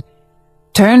Erin.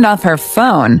 "Turned off her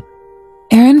phone?"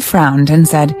 Erin frowned and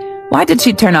said, "Why did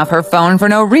she turn off her phone for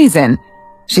no reason?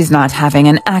 She's not having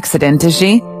an accident, is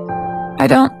she?" "I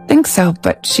don't think so,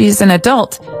 but she's an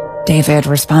adult," David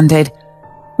responded.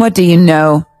 "What do you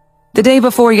know? The day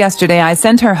before yesterday, I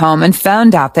sent her home and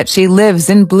found out that she lives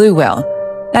in Bluewill.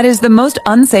 That is the most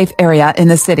unsafe area in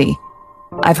the city.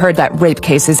 I've heard that rape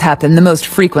cases happen the most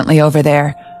frequently over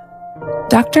there."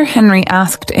 Dr. Henry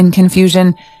asked in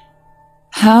confusion,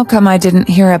 "How come I didn't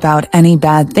hear about any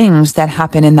bad things that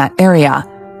happen in that area?"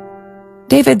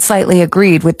 David slightly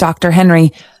agreed with Dr.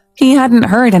 Henry. He hadn't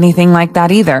heard anything like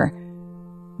that either.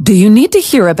 "Do you need to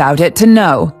hear about it to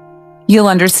know? You'll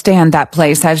understand that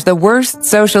place has the worst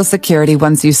social security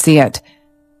once you see it."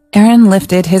 Erin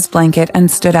lifted his blanket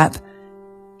and stood up.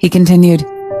 He continued,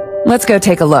 "Let's go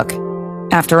take a look.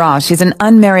 After all, she's an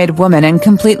unmarried woman and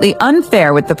completely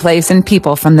unfair with the place and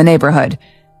people from the neighborhood.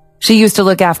 She used to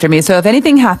look after me, so if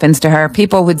anything happens to her,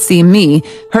 people would see me,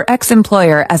 her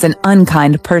ex-employer, as an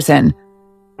unkind person."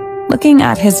 Looking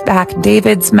at his back,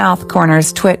 David's mouth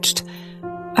corners twitched.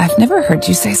 "I've never heard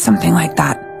you say something like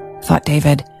that," thought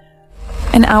David.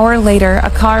 An hour later, a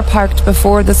car parked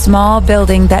before the small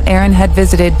building that Erin had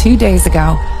visited 2 days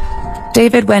ago.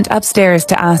 David went upstairs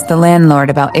to ask the landlord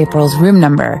about April's room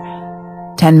number.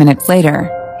 10 minutes later,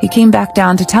 he came back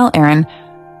down to tell Erin,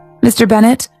 "Mr.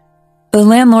 Bennet, the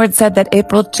landlord said that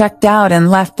April checked out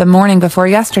and left the morning before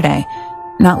yesterday,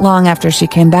 not long after she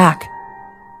came back."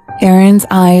 Erin's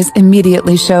eyes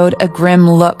immediately showed a grim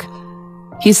look.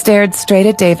 He stared straight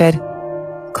at David.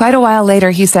 Quite a while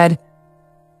later, he said,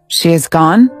 "She is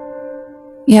gone?"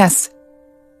 "Yes."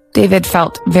 David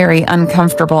felt very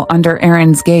uncomfortable under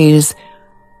Erin's gaze.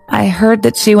 "I heard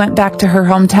that she went back to her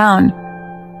hometown."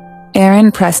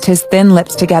 Erin pressed his thin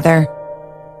lips together.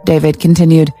 David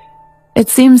continued, "It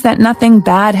seems that nothing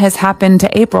bad has happened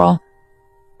to April.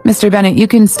 Mr. Bennet, you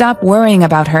can stop worrying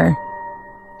about her."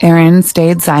 Erin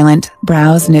stayed silent,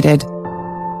 brows knitted.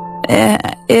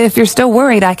 If you're still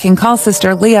worried, I can call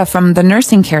Sister Leah from the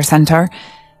nursing care center.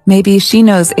 Maybe she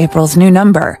knows April's new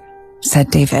number,"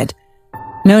 said David.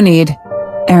 "No need,"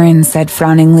 Erin said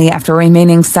frowningly after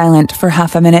remaining silent for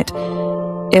half a minute.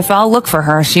 "If I'll look for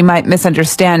her, she might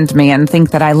misunderstand me and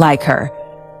think that I like her.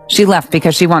 She left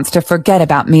because she wants to forget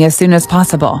about me as soon as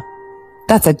possible.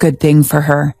 That's a good thing for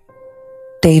her."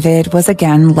 David was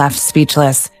again left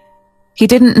speechless. He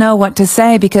didn't know what to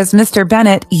say because Mr.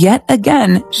 Bennett yet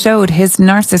again showed his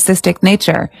narcissistic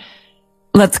nature.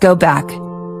 "Let's go back."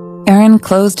 Aaron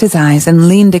closed his eyes and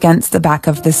leaned against the back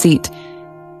of the seat.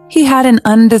 He had an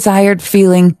undesired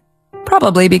feeling,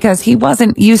 probably because he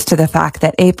wasn't used to the fact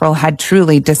that April had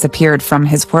truly disappeared from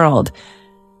his world.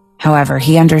 However,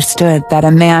 he understood that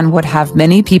a man would have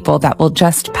many people that will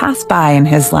just pass by in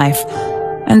his life,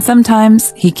 and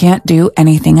sometimes he can't do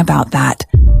anything about that.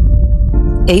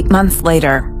 8 months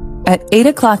later, at 8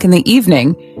 o'clock in the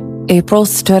evening, April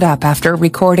stood up after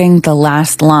recording the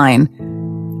last line.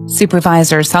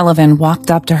 Supervisor Sullivan walked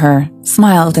up to her,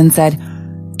 smiled, and said,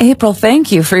 "April,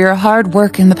 thank you for your hard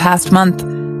work in the past month.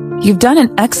 You've done an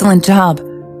excellent job.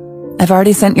 I've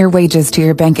already sent your wages to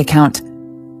your bank account."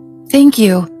 "Thank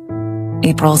you."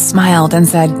 April smiled and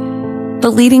said, "The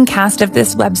leading cast of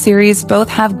this web series both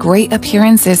have great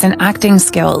appearances and acting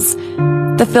skills.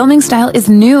 The filming style is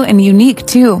new and unique,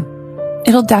 too.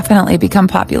 It'll definitely become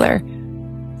popular."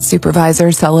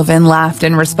 Supervisor Sullivan laughed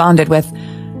and responded with,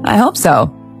 "I hope so.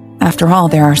 After all,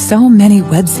 there are so many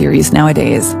web series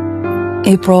nowadays."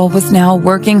 April was now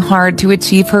working hard to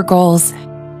achieve her goals.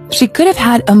 She could have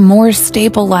had a more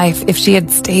stable life if she had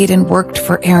stayed and worked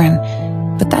for Aaron,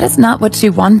 but that is not what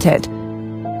she wanted.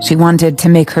 She wanted to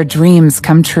make her dreams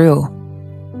come true.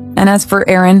 And as for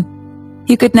Aaron,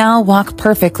 he could now walk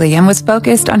perfectly and was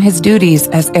focused on his duties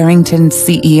as Arrington's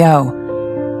CEO.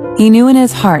 He knew in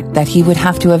his heart that he would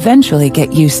have to eventually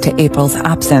get used to April's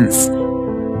absence.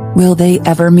 Will they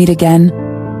ever meet again?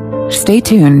 Stay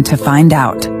tuned to find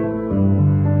out.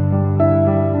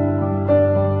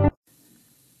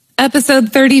 Episode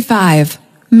 35,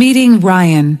 Meeting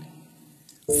Ryan.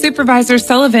 "Supervisor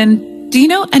Sullivan, do you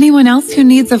know anyone else who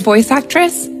needs a voice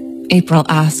actress?" April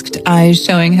asked, eyes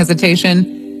showing hesitation.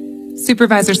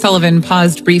 Supervisor Sullivan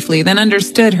paused briefly, then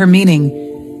understood her meaning.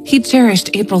 He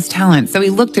cherished April's talent, so he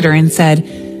looked at her and said,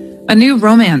 "A new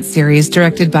romance series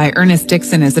directed by Ernest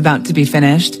Dixon is about to be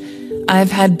finished.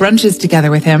 I've had brunches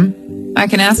together with him. I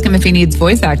can ask him if he needs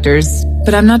voice actors,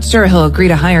 but I'm not sure he'll agree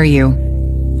to hire you.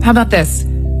 How about this?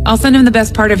 I'll send him the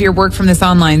best part of your work from this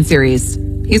online series.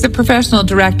 He's a professional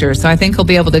director, so I think he'll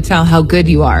be able to tell how good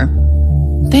you are."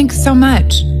 "Thanks so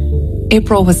much."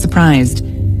 April was surprised.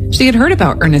 She had heard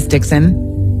about Ernest Dixon.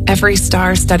 Every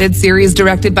star-studded series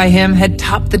directed by him had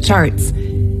topped the charts.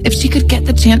 If she could get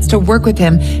the chance to work with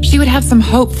him, she would have some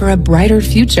hope for a brighter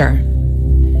future.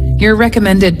 "You're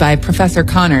recommended by Professor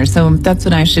Connor, so that's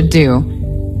what I should do."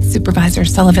 Supervisor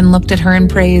Sullivan looked at her in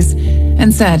praise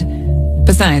and said,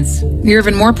 "Besides, you're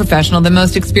even more professional than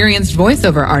most experienced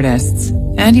voiceover artists,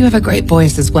 and you have a great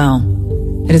voice as well.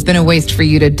 It has been a waste for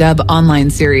you to dub online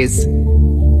series.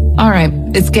 All right,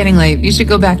 it's getting late. You should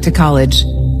go back to college."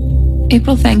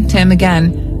 April thanked him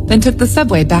again, then took the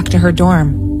subway back to her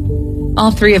dorm.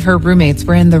 All 3 of her roommates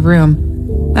were in the room.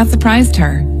 That surprised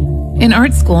her. In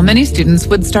art school, many students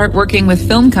would start working with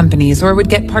film companies or would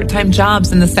get part-time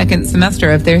jobs in the second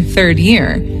semester of their 3rd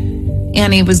year.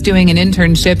 Annie was doing an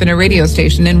internship in a radio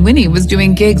station and Winnie was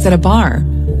doing gigs at a bar.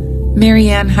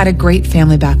 Marianne had a great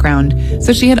family background,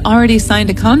 so she had already signed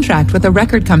a contract with a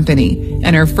record company,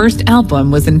 and her first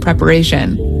album was in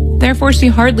preparation. Therefore, she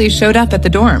hardly showed up at the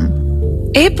dorm.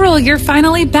 "April, you're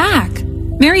finally back.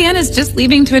 Marianne is just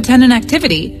leaving to attend an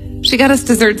activity. She got us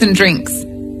desserts and drinks,"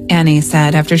 Annie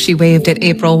said after she waved at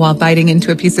April while biting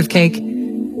into a piece of cake.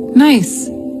 "Nice.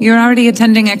 You're already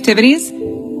attending activities?"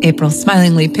 April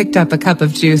smilingly picked up a cup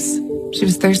of juice. She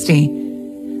was thirsty.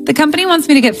 "The company wants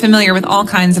me to get familiar with all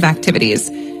kinds of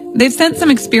activities. They've sent some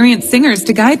experienced singers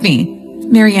to guide me."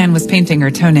 Marianne was painting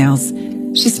her toenails.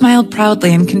 She smiled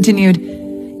proudly and continued,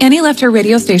 "Annie left her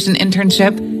radio station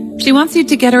internship. She wants you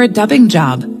to get her a dubbing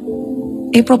job."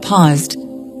 April paused,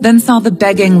 then saw the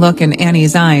begging look in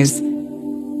Annie's eyes.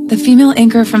 "The female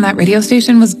anchor from that radio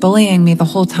station was bullying me the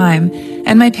whole time,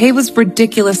 and my pay was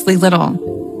ridiculously little.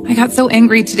 I got so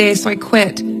angry today, so I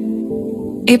quit.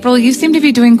 April, you seem to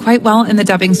be doing quite well in the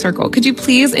dubbing circle. Could you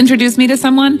please introduce me to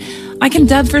someone? I can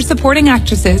dub for supporting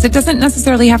actresses. It doesn't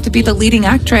necessarily have to be the leading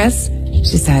actress,"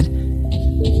 she said.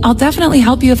 "I'll definitely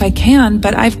help you if I can,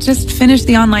 but I've just finished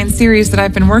the online series that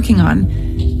I've been working on.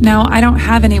 Now I don't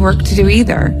have any work to do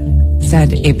either,"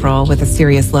 said April with a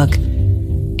serious look.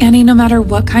 "Annie, no matter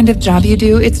what kind of job you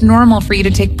do, it's normal for you to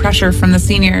take pressure from the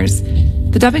seniors.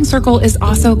 The dubbing circle is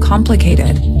also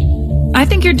complicated." "I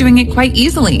think you're doing it quite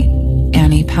easily,"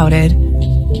 Annie pouted.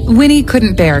 Winnie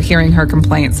couldn't bear hearing her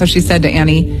complaint, so she said to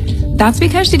Annie, "That's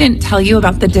because she didn't tell you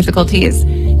about the difficulties.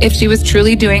 If she was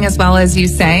truly doing as well as you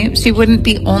say, she wouldn't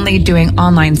be only doing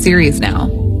online series now.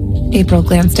 April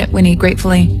glanced at Winnie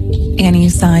gratefully. Annie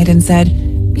sighed and said,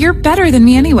 "You're better than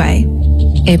me anyway."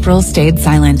 April stayed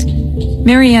silent.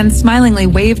 Marianne smilingly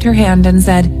waved her hand and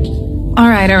said, All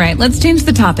right, let's change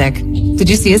the topic. Did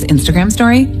you see his Instagram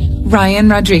story? Ryan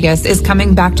Rodriguez is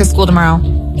coming back to school tomorrow.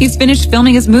 He's finished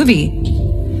filming his movie.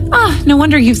 No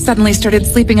wonder you've suddenly started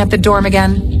sleeping at the dorm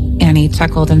again, Annie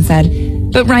chuckled and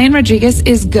said. But Ryan Rodriguez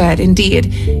is good, indeed.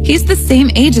 He's the same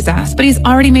age as us, but he's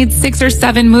already made 6 or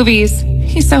 7 movies.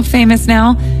 He's so famous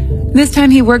now. This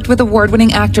time he worked with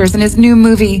award-winning actors in his new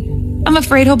movie. I'm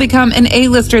afraid he'll become an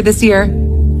A-lister this year.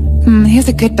 He has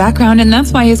a good background, and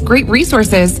that's why he has great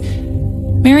resources.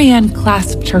 Marianne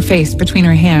clasped her face between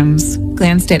her hands,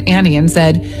 glanced at Annie and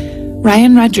said,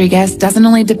 Ryan Rodriguez doesn't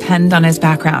only depend on his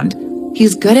background.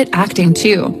 He's good at acting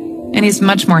too, and he's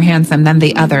much more handsome than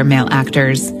the other male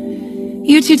actors.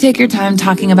 You two take your time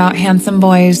talking about handsome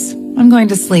boys. I'm going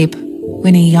to sleep.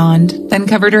 Winnie yawned, then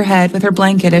covered her head with her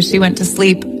blanket as she went to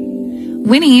sleep.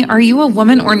 Winnie, are you a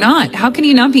woman or not? How can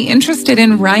you not be interested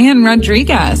in Ryan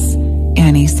Rodriguez?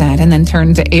 Annie said, and then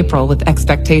turned to April with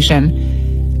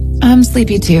expectation. I'm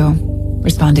sleepy too,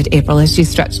 responded April as she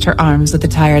stretched her arms with a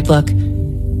tired look.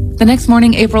 The next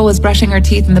morning, April was brushing her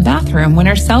teeth in the bathroom when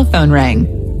her cell phone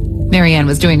rang. Marianne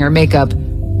was doing her makeup.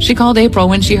 She called April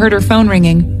when she heard her phone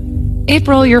ringing.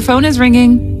 April, your phone is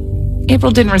ringing.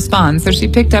 April didn't respond, so she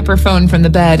picked up her phone from the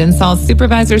bed and saw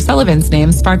Supervisor Sullivan's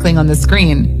name sparkling on the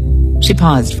screen. She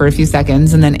paused for a few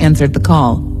seconds and then answered the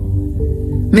call.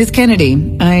 Miss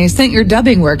Kennedy, I sent your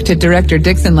dubbing work to Director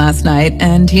Dixon last night,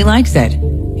 and he likes it.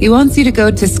 He wants you to go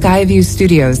to Skyview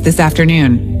Studios this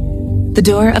afternoon. The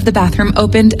door of the bathroom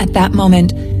opened at that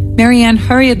moment. Marianne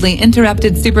hurriedly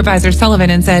interrupted Supervisor Sullivan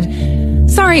and said,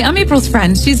 Sorry, I'm April's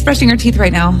friend. She's brushing her teeth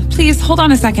right now. Please hold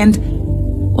on a second.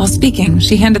 While speaking,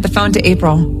 she handed the phone to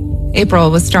April. April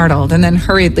was startled and then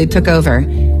hurriedly took over.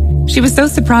 She was so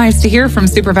surprised to hear from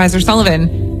Supervisor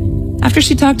Sullivan. After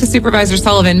she talked to Supervisor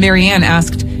Sullivan, Marianne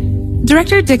asked,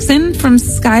 Director Dixon from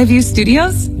Skyview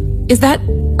Studios? Is that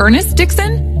Ernest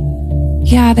Dixon?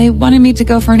 Yeah, they wanted me to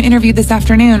go for an interview this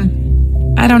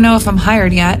afternoon. I don't know if I'm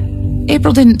hired yet.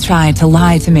 April didn't try to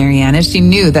lie to Marianne as she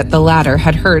knew that the latter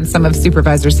had heard some of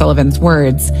Supervisor Sullivan's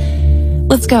words.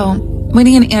 Let's go.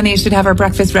 Winnie and Annie should have our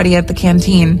breakfast ready at the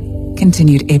canteen,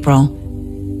 continued April.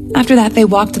 After that, they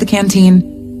walked to the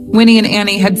canteen. Winnie and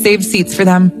Annie had saved seats for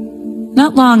them.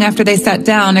 Not long after they sat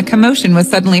down, a commotion was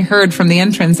suddenly heard from the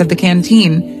entrance of the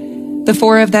canteen. The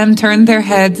 4 of them turned their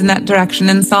heads in that direction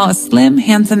and saw a slim,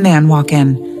 handsome man walk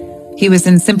in. He was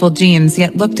in simple jeans,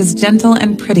 yet looked as gentle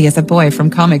and pretty as a boy from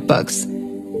comic books.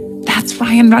 That's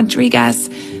Ryan Rodriguez.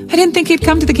 I didn't think he'd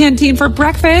come to the canteen for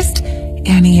breakfast.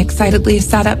 Annie excitedly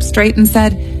sat up straight and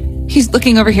said, He's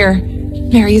looking over here.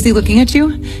 Mary, is he looking at you?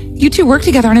 You two work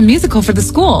together on a musical for the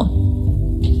school.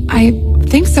 I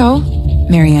think so,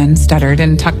 Marianne stuttered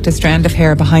and tucked a strand of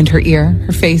hair behind her ear,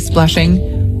 her face blushing.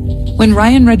 When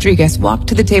Ryan Rodriguez walked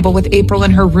to the table with April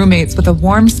and her roommates with a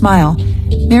warm smile,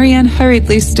 Marianne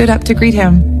hurriedly stood up to greet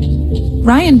him.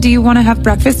 Ryan, do you want to have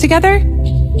breakfast together?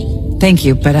 Thank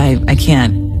you, but I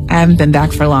can't. I haven't been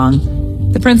back for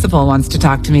long. The principal wants to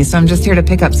talk to me, so I'm just here to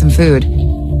pick up some food.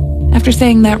 After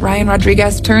saying that, Ryan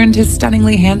Rodriguez turned his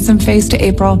stunningly handsome face to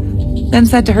April, then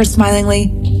said to her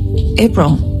smilingly,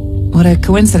 April, what a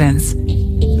coincidence.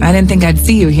 I didn't think I'd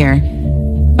see you here.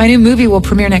 My new movie will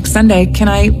premiere next Sunday. Can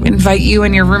I invite you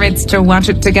and your roommates to watch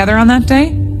it together on that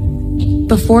day?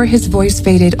 Before his voice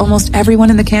faded, almost everyone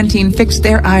in the canteen fixed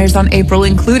their eyes on April,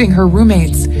 including her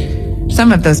roommates.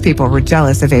 Some of those people were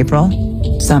jealous of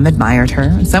April. Some admired her,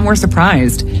 and some were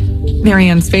surprised.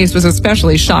 Marianne's face was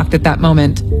especially shocked at that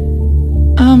moment.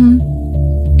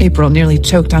 April nearly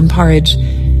choked on porridge.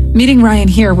 Meeting Ryan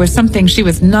here was something she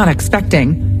was not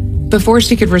expecting. Before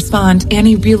she could respond,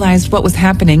 Annie realized what was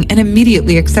happening and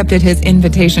immediately accepted his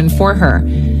invitation for her.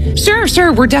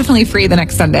 Sure, we're definitely free the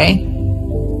next Sunday.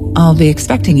 I'll be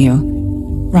expecting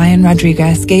you. Ryan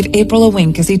Rodriguez gave April a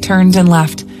wink as he turned and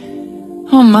left.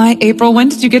 Oh my, April, when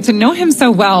did you get to know him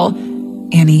so well?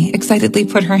 Annie excitedly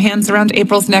put her hands around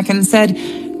April's neck and said,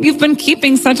 You've been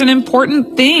keeping such an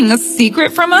important thing a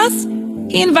secret from us?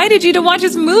 He invited you to watch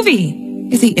his movie.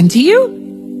 Is he into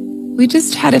you? We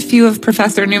just had a few of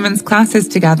Professor Newman's classes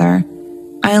together.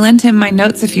 I lent him my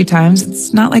notes a few times.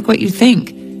 It's not like what you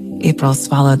think. April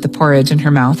swallowed the porridge in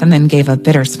her mouth and then gave a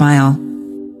bitter smile.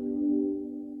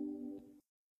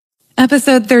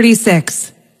 Episode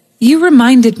 36. You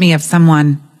reminded me of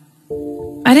someone.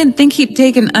 I didn't think he'd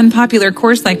take an unpopular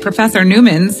course like Professor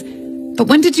Newman's. But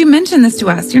when did you mention this to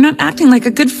us? You're not acting like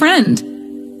a good friend.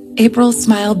 April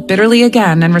smiled bitterly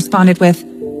again and responded with,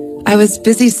 I was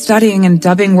busy studying and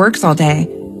dubbing works all day.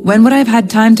 When would I have had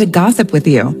time to gossip with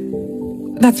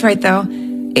you? That's right, though.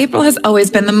 April has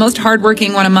always been the most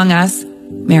hardworking one among us.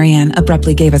 Marianne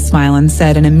abruptly gave a smile and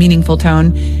said in a meaningful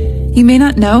tone, You may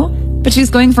not know, but she's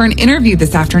going for an interview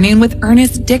this afternoon with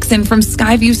Ernest Dixon from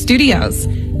Skyview Studios.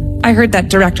 I heard that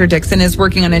director Dixon is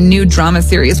working on a new drama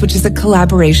series, which is a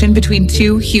collaboration between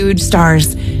two huge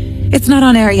stars. It's not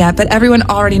on air yet, but everyone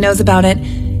already knows about it.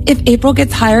 If April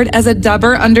gets hired as a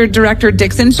dubber under director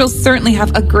Dixon, she'll certainly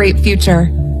have a great future.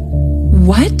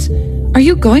 What? Are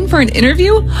you going for an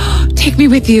interview? Take me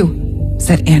with you,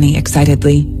 said Annie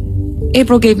excitedly.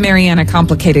 April gave Marianne a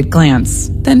complicated glance,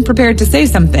 then prepared to say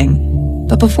something.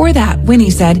 But before that,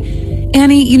 Winnie said,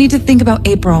 Annie, you need to think about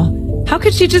April. How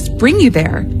could she just bring you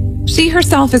there? She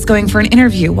herself is going for an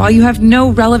interview while you have no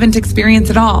relevant experience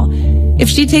at all. If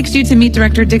she takes you to meet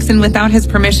director Dixon without his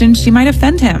permission, she might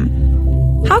offend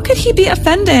him. How could he be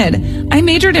offended? I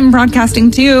majored in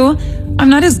broadcasting too. I'm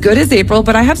not as good as April,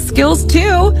 but I have skills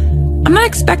too. I'm not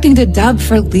expecting to dub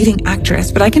for leading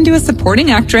actress, but I can do a supporting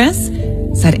actress,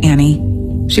 said Annie.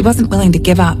 She wasn't willing to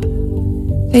give up.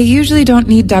 They usually don't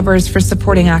need dubbers for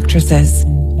supporting actresses,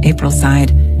 April sighed.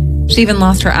 She even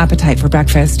lost her appetite for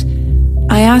breakfast.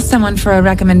 I asked someone for a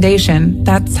recommendation.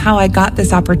 That's how I got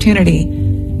this opportunity.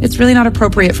 It's really not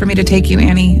appropriate for me to take you,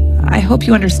 Annie. I hope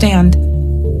you understand.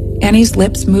 Annie's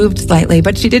lips moved slightly,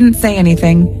 but she didn't say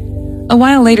anything. A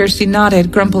while later, she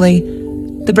nodded grumpily.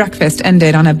 The breakfast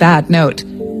ended on a bad note.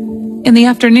 In the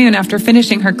afternoon, after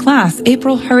finishing her class,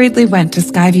 April hurriedly went to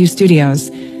Skyview Studios.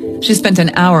 She spent an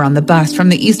hour on the bus from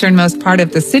the easternmost part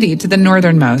of the city to the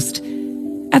northernmost.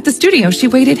 At the studio, she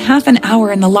waited half an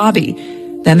hour in the lobby.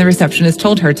 Then the receptionist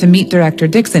told her to meet director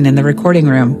Dixon in the recording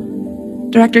room.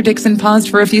 Director Dixon paused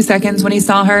for a few seconds when he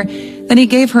saw her. Then he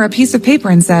gave her a piece of paper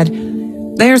and said,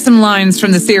 There are some lines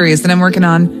from the series that I'm working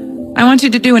on. I want you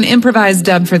to do an improvised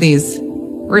dub for these.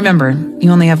 Remember, you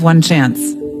only have one chance.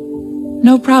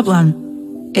 No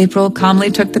problem. April calmly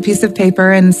took the piece of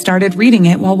paper and started reading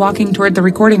it while walking toward the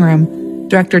recording room.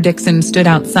 Director Dixon stood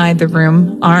outside the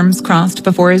room, arms crossed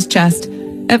before his chest.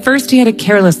 At first, he had a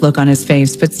careless look on his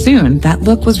face, but soon that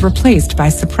look was replaced by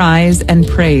surprise and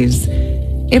praise.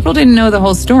 April didn't know the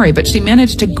whole story, but she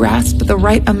managed to grasp the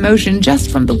right emotion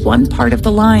just from the one part of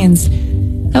the lines.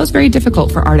 That was very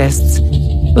difficult for artists.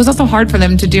 It was also hard for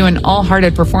them to do an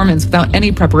all-hearted performance without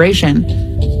any preparation.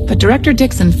 But director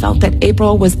Dixon felt that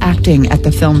April was acting at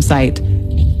the film site.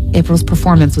 April's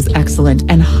performance was excellent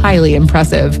and highly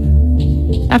impressive.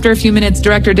 After a few minutes,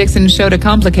 director Dixon showed a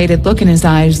complicated look in his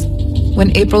eyes.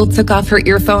 When April took off her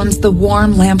earphones, the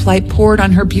warm lamplight poured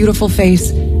on her beautiful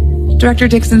face. Director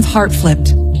Dixon's heart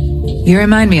flipped. You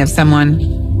remind me of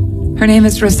someone. Her name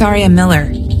is Rosaria Miller,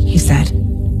 he said.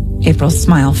 April's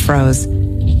smile froze.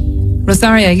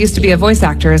 Rosaria used to be a voice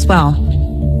actor as well.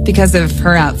 Because of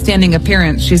her outstanding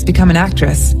appearance, she's become an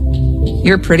actress.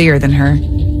 You're prettier than her.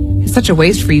 It's such a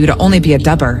waste for you to only be a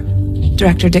dubber.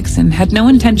 Director Dixon had no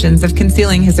intentions of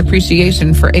concealing his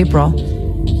appreciation for April.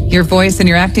 Your voice and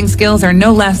your acting skills are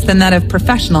no less than that of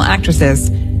professional actresses.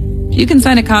 You can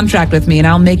sign a contract with me and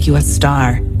I'll make you a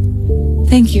star.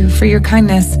 Thank you for your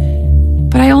kindness,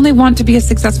 but I only want to be a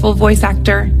successful voice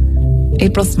actor.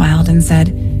 April smiled and said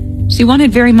she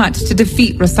wanted very much to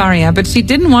defeat Rosaria, but she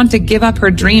didn't want to give up her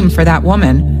dream for that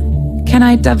woman. Can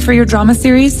I dub for your drama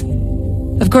series?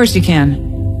 Of course you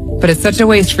can, but it's such a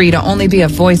waste for you to only be a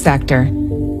voice actor.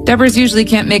 Dubbers usually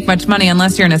can't make much money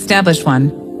unless you're an established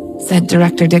one, said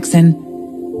Director Dixon.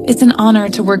 It's an honor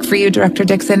to work for you, Director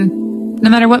Dixon. No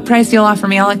matter what price you'll offer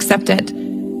me, I'll accept it.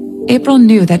 April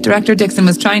knew that Director Dixon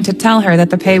was trying to tell her that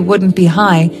the pay wouldn't be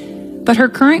high, but her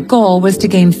current goal was to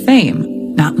gain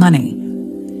fame, not money.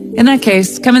 In that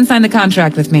case, come and sign the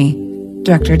contract with me.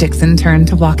 Director Dixon turned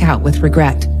to walk out with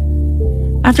regret.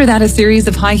 After that, a series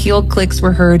of high-heeled clicks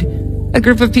were heard. A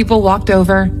group of people walked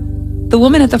over. The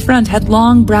woman at the front had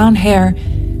long brown hair.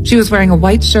 She was wearing a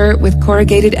white shirt with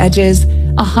corrugated edges,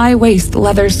 a high-waist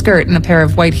leather skirt, and a pair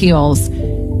of white heels.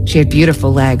 She had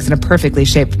beautiful legs and a perfectly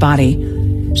shaped body.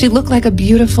 She looked like a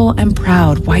beautiful and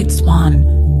proud white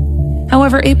swan.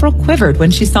 However, April quivered when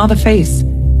she saw the face.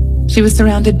 She was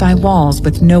surrounded by walls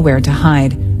with nowhere to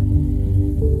hide.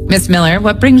 Miss Miller,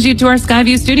 what brings you to our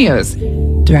Skyview Studios?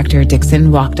 Director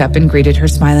Dixon walked up and greeted her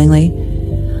smilingly.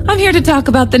 I'm here to talk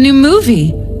about the new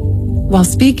movie. While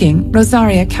speaking,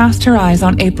 Rosaria cast her eyes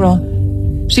on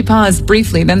April. She paused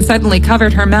briefly, then suddenly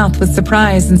covered her mouth with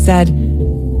surprise and said,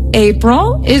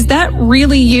 April, is that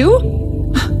really you?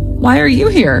 Why are you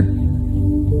here?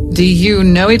 Do you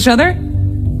know each other?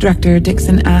 Director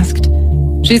Dixon asked.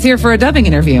 She's here for a dubbing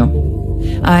interview.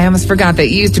 I almost forgot that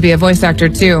you used to be a voice actor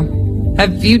too.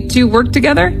 Have you two worked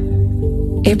together?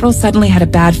 April suddenly had a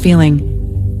bad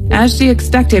feeling. As she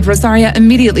expected, Rosaria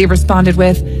immediately responded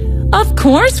with, "Of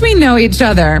course we know each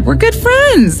other. We're good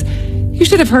friends." You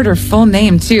should have heard her full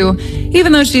name, too.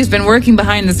 Even though she's been working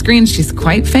behind the screen, she's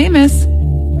quite famous.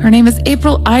 Her name is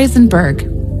April Eisenberg.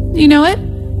 You know it?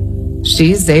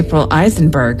 She's April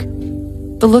Eisenberg.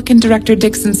 The look in Director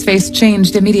Dixon's face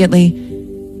changed immediately.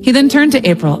 He then turned to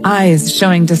April, eyes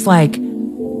showing dislike.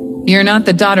 "You're not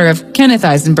the daughter of Kenneth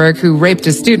Eisenberg who raped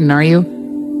a student, are you?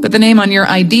 But the name on your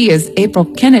ID is April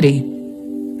Kennedy."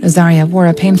 Rosaria wore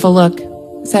a painful look,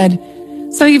 said,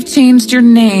 "So you've changed your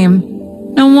name.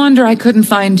 No wonder I couldn't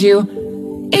find you.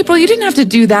 April, you didn't have to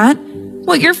do that.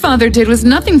 What your father did was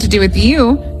nothing to do with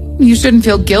you. You shouldn't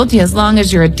feel guilty as long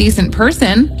as you're a decent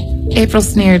person." April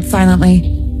sneered silently.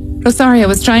 Rosaria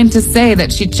was trying to say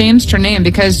that she changed her name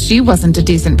because she wasn't a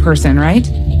decent person, right?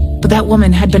 But that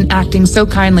woman had been acting so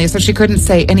kindly, so she couldn't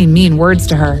say any mean words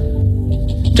to her.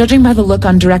 Judging by the look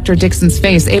on Director Dixon's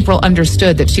face, April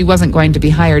understood that she wasn't going to be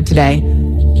hired today.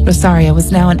 Rosaria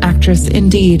was now an actress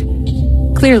indeed.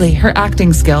 Clearly, her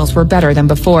acting skills were better than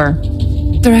before.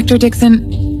 "Director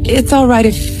Dixon, it's all right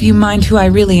if you mind who I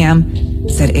really am,"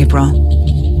 said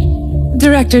April.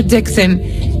 "Director Dixon,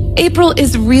 April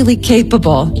is really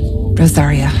capable,"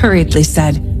 Rosaria hurriedly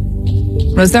said.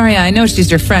 "Rosaria, I know she's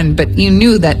your friend, but you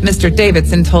knew that Mr.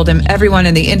 Davidson told everyone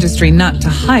in the industry not to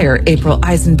hire April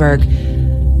Eisenberg.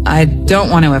 I don't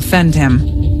want to offend him."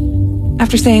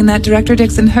 After saying that, Director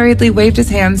Dixon hurriedly waved his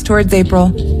hands towards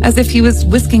April, as if he was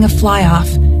whisking a fly off.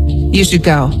 "You should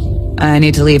go. I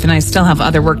need to leave, and I still have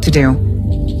other work to do."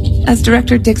 As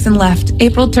Director Dixon left,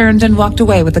 April turned and walked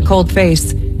away with a cold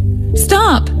face.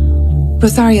 "Stop!"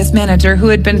 Rosaria's manager, who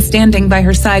had been standing by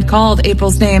her side, called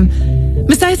April's name.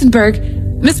 "Miss Eisenberg,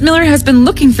 Miss Miller has been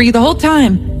looking for you the whole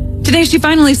time. Today she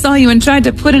finally saw you and tried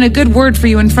to put in a good word for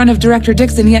you in front of Director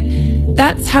Dixon, yet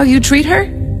that's how you treat her?"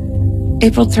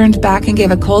 April turned back and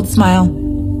gave a cold smile.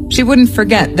 She wouldn't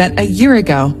forget that a year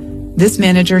ago, this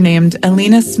manager named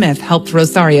Alina Smith helped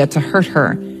Rosaria to hurt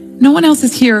her. "No one else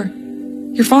is here.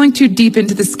 You're falling too deep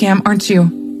into the scam, aren't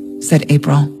you?" said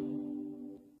April.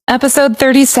 Episode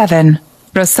 37,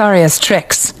 Rosaria's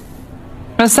Tricks.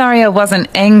 Rosaria wasn't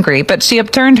angry, but she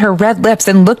upturned her red lips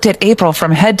and looked at April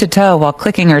from head to toe while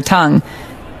clicking her tongue.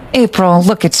 "April,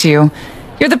 look at you.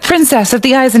 You're the princess of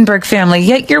the Eisenberg family,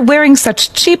 yet you're wearing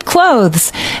such cheap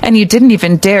clothes, and you didn't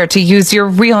even dare to use your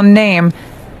real name.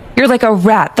 You're like a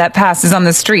rat that passes on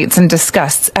the streets and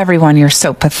disgusts everyone. You're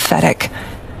so pathetic."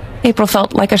 April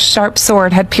felt like a sharp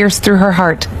sword had pierced through her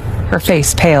heart. Her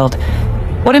face paled.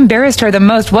 What embarrassed her the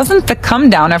most wasn't the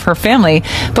come-down of her family,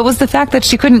 but was the fact that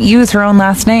she couldn't use her own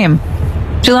last name.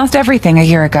 She lost everything a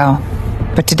year ago,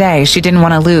 but today she didn't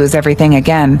want to lose everything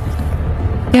again.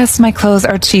 "Yes, my clothes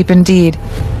are cheap indeed.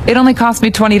 It only cost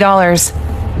me $20.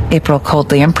 April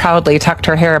coldly and proudly tucked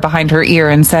her hair behind her ear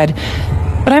and said,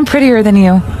 "But I'm prettier than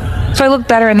you, so I look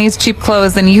better in these cheap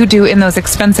clothes than you do in those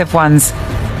expensive ones.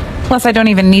 Plus, I don't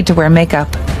even need to wear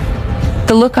makeup."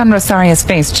 The look on Rosaria's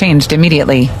face changed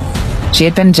immediately. She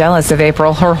had been jealous of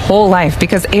April her whole life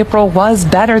because April was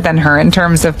better than her in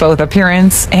terms of both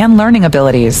appearance and learning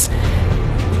abilities.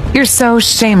 "You're so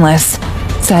shameless,"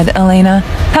 said Elena.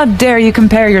 "How dare you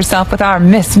compare yourself with our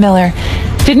Miss Miller?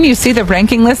 Didn't you see the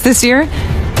ranking list this year?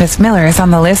 Miss Miller is on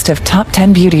the list of top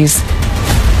 10 beauties."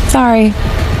 "Sorry,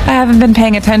 I haven't been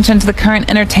paying attention to the current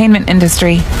entertainment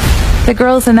industry. The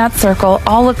girls in that circle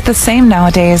all look the same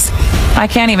nowadays. I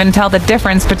can't even tell the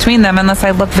difference between them unless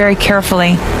I look very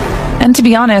carefully. And to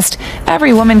be honest,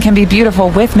 every woman can be beautiful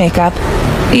with makeup.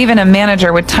 Even a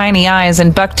manager with tiny eyes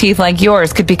and buck teeth like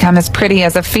yours could become as pretty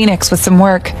as a phoenix with some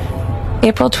work."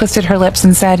 April twisted her lips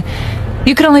and said,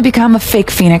 "You could only become a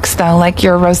fake phoenix, though, like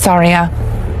your Rosaria.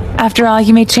 After all,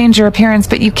 you may change your appearance,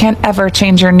 but you can't ever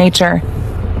change your nature."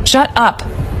 "Shut up!"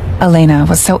 Elena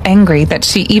was so angry that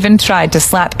she even tried to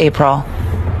slap April.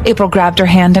 April grabbed her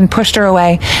hand and pushed her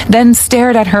away, then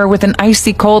stared at her with an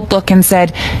icy cold look and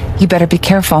said, "You better be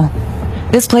careful.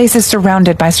 This place is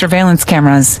surrounded by surveillance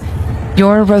cameras.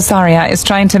 Your Rosaria is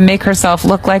trying to make herself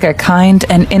look like a kind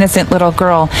and innocent little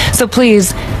girl, so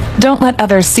please, don't let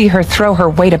others see her throw her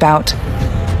weight about."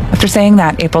 After saying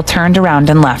that, April turned around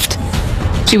and left.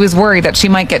 She was worried that she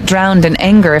might get drowned in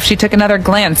anger if she took another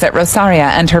glance at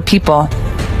Rosaria and her people.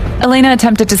 Elena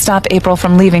attempted to stop April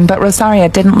from leaving, but Rosaria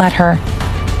didn't let her.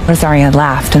 Rosaria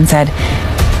laughed and said,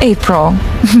 "April,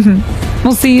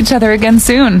 we'll see each other again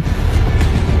soon."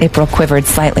 April quivered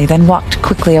slightly, then walked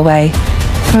quickly away.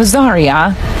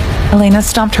 "Rosaria!" Elena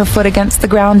stomped her foot against the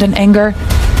ground in anger.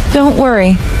 "Don't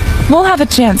worry. We'll have a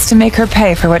chance to make her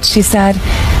pay for what she said.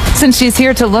 Since she's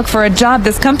here to look for a job,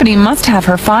 this company must have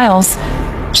her files.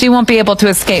 She won't be able to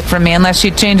escape from me unless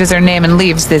she changes her name and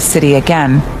leaves this city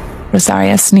again.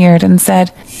 Rosaria sneered and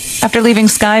said, after leaving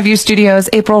Skyview Studios,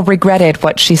 April regretted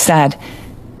what she said.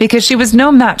 Because she was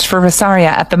no match for Rosaria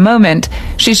at the moment,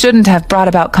 she shouldn't have brought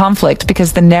about conflict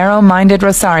because the narrow-minded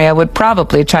Rosaria would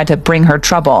probably try to bring her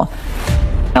trouble.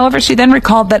 However, she then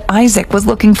recalled that Isaac was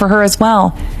looking for her as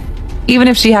well. Even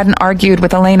if she hadn't argued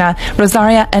with Elena,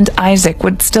 Rosaria and Isaac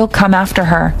would still come after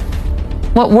her.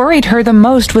 What worried her the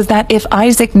most was that if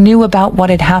Isaac knew about what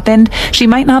had happened, she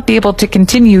might not be able to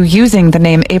continue using the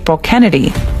name April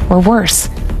Kennedy. Or worse,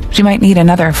 she might need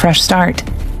another fresh start.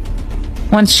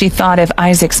 Once she thought of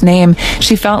Isaac's name,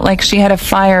 she felt like she had a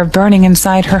fire burning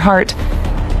inside her heart.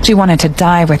 She wanted to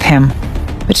die with him,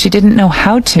 but she didn't know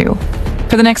how to.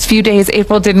 For the next few days,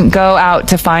 April didn't go out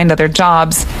to find other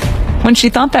jobs. When she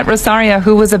thought that Rosaria,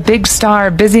 who was a big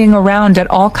star busying around at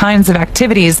all kinds of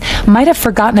activities, might have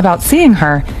forgotten about seeing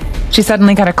her, she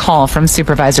suddenly got a call from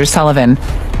Supervisor Sullivan.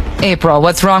 April,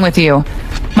 what's wrong with you?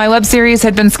 My web series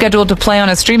had been scheduled to play on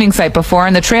a streaming site before,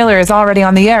 and the trailer is already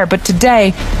on the air, but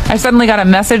today I suddenly got a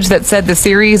message that said the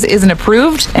series isn't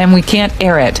approved and we can't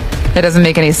air it. That doesn't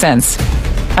make any sense.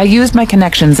 I used my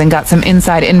connections and got some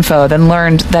inside info, then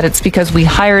learned that it's because we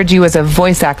hired you as a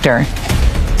voice actor.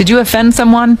 Did you offend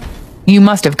someone? You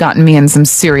must have gotten me in some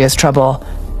serious trouble.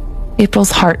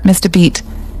 April's heart missed a beat.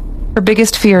 Her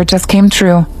biggest fear just came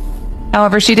true.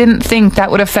 However, she didn't think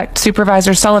that would affect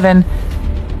Supervisor Sullivan.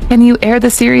 Can you air the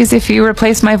series if you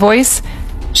replace my voice?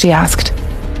 She asked.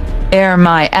 Air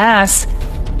my ass?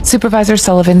 Supervisor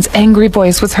Sullivan's angry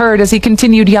voice was heard as he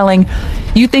continued yelling.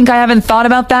 You think I haven't thought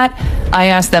about that? I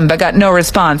asked them but got no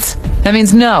response. That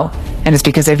means no, and it's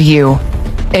because of you.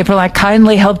 April, I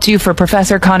kindly helped you for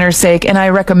Professor Connor's sake, and I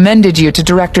recommended you to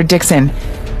Director Dixon.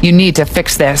 You need to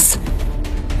fix this.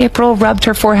 April rubbed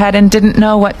her forehead and didn't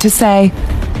know what to say.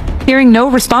 Hearing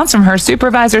no response from her,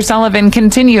 Supervisor Sullivan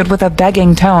continued with a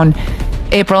begging tone.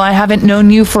 April, I haven't known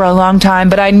you for a long time,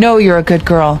 but I know you're a good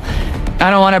girl. I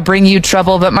don't want to bring you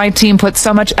trouble, but my team put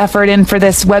so much effort in for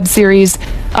this web series.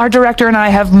 Our director and I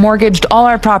have mortgaged all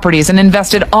our properties and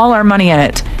invested all our money in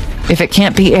it. If it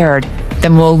can't be aired,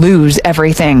 then we'll lose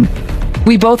everything.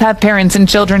 We both have parents and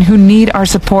children who need our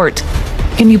support.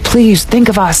 Can you please think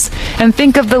of us and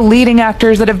think of the leading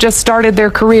actors that have just started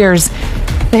their careers?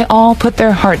 They all put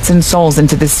their hearts and souls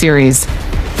into this series.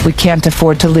 We can't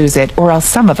afford to lose it, or else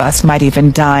some of us might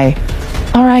even die.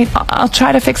 All right, I'll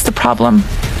try to fix the problem.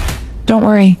 Don't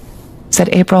worry, said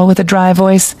April with a dry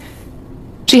voice.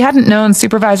 She hadn't known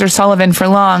Supervisor Sullivan for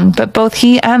long, but both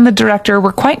he and the director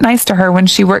were quite nice to her when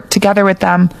she worked together with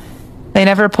them. They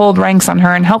never pulled ranks on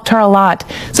her and helped her a lot,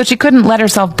 so she couldn't let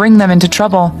herself bring them into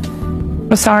trouble.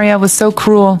 Rosaria was so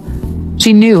cruel.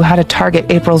 She knew how to target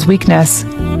April's weakness.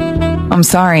 I'm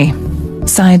sorry,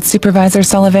 sighed Supervisor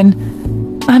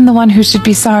Sullivan. I'm the one who should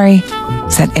be sorry,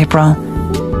 said April.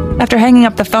 After hanging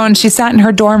up the phone, she sat in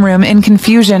her dorm room in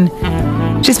confusion.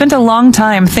 She spent a long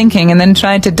time thinking and then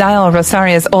tried to dial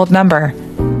Rosaria's old number.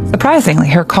 Surprisingly,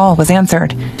 her call was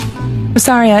answered.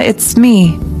 Rosaria, it's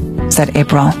me, said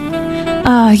April.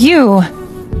 You.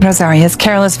 Rosaria's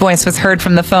careless voice was heard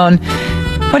from the phone.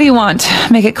 What do you want?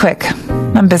 Make it quick.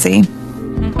 I'm busy.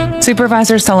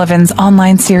 Supervisor Sullivan's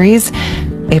online series.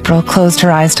 April closed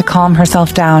her eyes to calm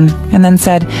herself down and then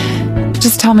said,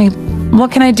 just tell me,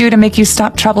 what can I do to make you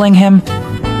stop troubling him?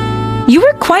 You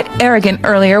were quite arrogant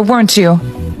earlier, weren't you?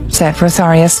 Said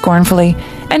Rosaria scornfully.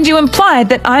 And you implied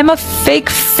that I'm a fake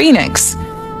phoenix.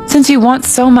 Since you want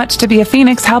so much to be a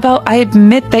phoenix, how about I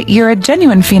admit that you're a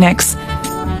genuine phoenix?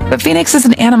 But Phoenix is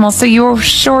an animal, so you're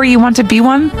sure you want to be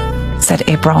one? Said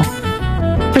April.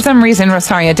 For some reason,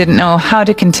 Rosaria didn't know how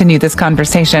to continue this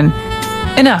conversation.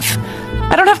 Enough.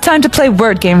 I don't have time to play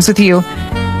word games with you.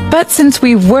 But since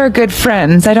we were good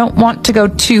friends, I don't want to go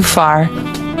too far.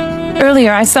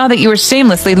 Earlier, I saw that you were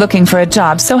shamelessly looking for a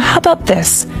job, so how about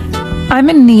this? I'm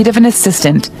in need of an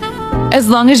assistant. As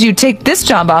long as you take this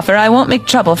job offer, I won't make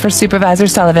trouble for Supervisor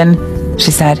Sullivan,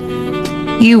 she said.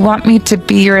 You want me to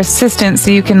be your assistant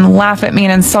so you can laugh at me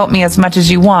and insult me as much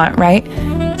as you want, right?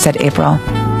 Said April.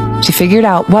 She figured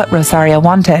out what Rosaria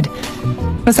wanted.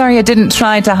 Rosaria didn't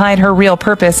try to hide her real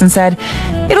purpose and said,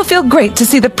 It'll feel great to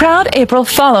see the proud April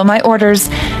follow my orders.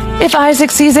 If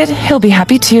Isaac sees it, he'll be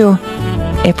happy too.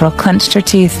 April clenched her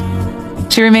teeth.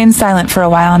 She remained silent for a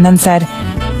while and then said,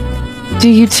 Do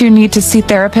you two need to see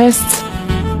therapists?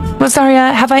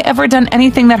 Rosaria, have I ever done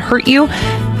anything that hurt you?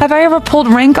 Have I ever pulled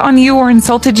rank on you or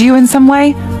insulted you in some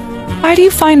way? Why do you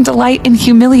find delight in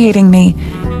humiliating me?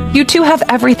 You two have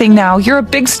everything now. You're a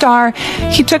big star.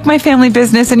 You took my family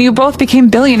business and you both became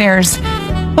billionaires.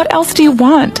 What else do you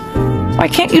want? Why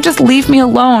can't you just leave me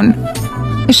alone?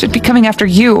 They should be coming after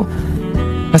you."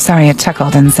 Rosaria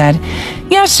chuckled and said,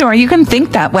 "Yeah, sure, you can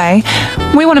think that way.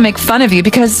 We want to make fun of you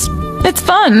because it's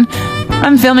fun.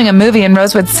 I'm filming a movie in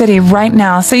Rosewood City right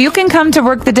now, so you can come to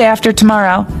work the day after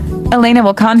tomorrow. Elena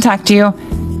will contact you.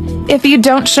 If you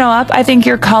don't show up, I think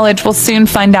your college will soon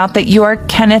find out that you are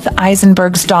Kenneth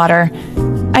Eisenberg's daughter.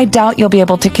 I doubt you'll be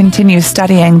able to continue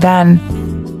studying then."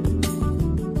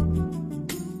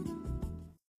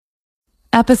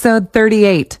 Episode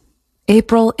 38.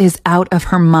 April is out of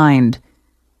her mind.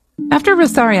 After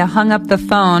Rosaria hung up the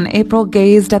phone, April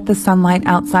gazed at the sunlight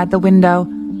outside the window.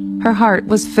 Her heart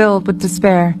was filled with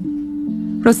despair.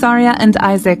 Rosaria and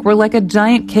Isaac were like a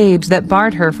giant cage that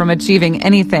barred her from achieving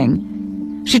anything.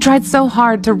 She tried so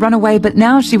hard to run away, but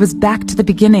now she was back to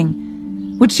the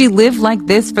beginning. Would she live like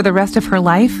this for the rest of her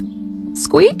life?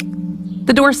 Squeak!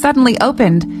 The door suddenly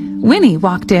opened. Winnie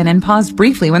walked in and paused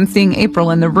briefly when seeing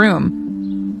April in the room.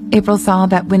 April saw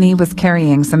that Winnie was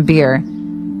carrying some beer.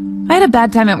 "I had a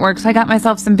bad time at work, so I got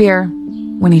myself some beer."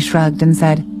 Winnie shrugged and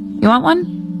said, "You want one?"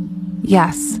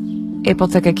 "Yes." April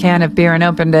took a can of beer and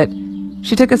opened it.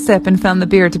 She took a sip and found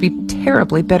the beer to be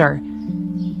terribly bitter.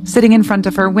 Sitting in front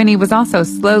of her, Winnie was also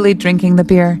slowly drinking the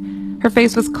beer. Her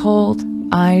face was cold,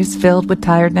 eyes filled with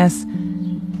tiredness.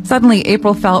 Suddenly,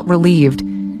 April felt relieved.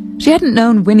 She hadn't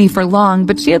known Winnie for long,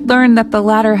 but she had learned that the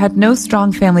latter had no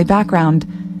strong family background.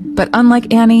 But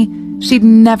unlike Annie, she'd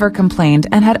never complained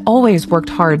and had always worked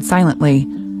hard silently.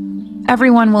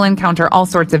 Everyone will encounter all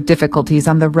sorts of difficulties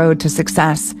on the road to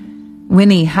success.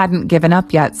 Winnie hadn't given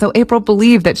up yet, so April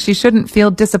believed that she shouldn't feel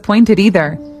disappointed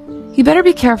either. "You better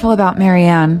be careful about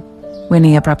Marianne,"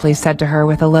 Winnie abruptly said to her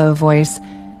with a low voice.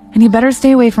 "And you better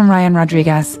stay away from Ryan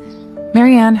Rodriguez.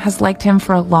 Marianne has liked him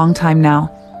for a long time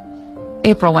now."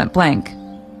 April went blank.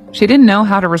 She didn't know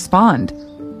how to respond.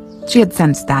 She had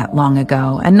sensed that long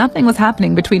ago, and nothing was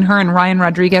happening between her and Ryan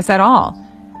Rodriguez at all.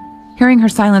 Hearing her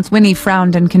silence, Winnie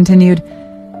frowned and continued,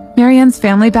 "Marianne's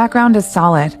family background is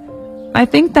solid. I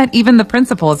think that even the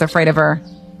principal is afraid of her."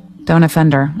 "Don't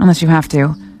offend her, unless you have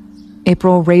to."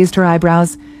 April raised her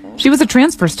eyebrows. She was a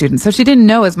transfer student, so she didn't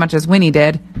know as much as Winnie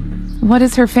did. "What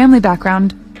is her family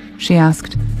background?" she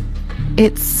asked.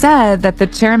 "It's said that the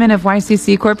chairman of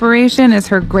YCC Corporation is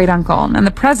her great-uncle, and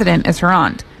the president is her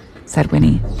aunt," said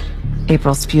Winnie.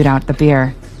 April spewed out the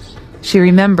beer. She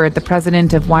remembered the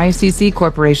president of YCC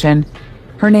Corporation.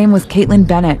 Her name was Caitlin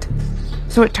Bennett.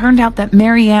 So it turned out that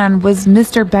Marianne was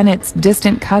Mr. Bennett's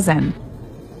distant cousin.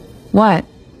 "What?"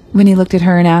 Winnie looked at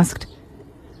her and asked.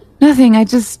 "Nothing, I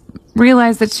just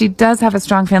realized that she does have a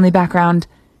strong family background."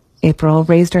 April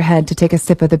raised her head to take a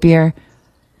sip of the beer.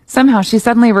 Somehow she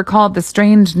suddenly recalled the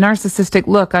strange narcissistic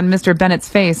look on Mr. Bennett's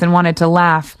face and wanted to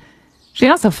laugh. She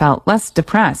also felt less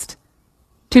depressed.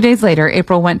 2 days later,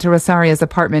 April went to Rosaria's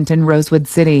apartment in Rosewood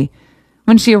City.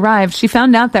 When she arrived, she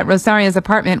found out that Rosaria's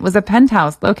apartment was a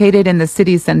penthouse located in the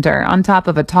city center on top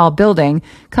of a tall building,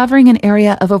 covering an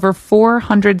area of over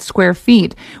 400 square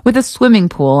feet with a swimming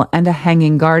pool and a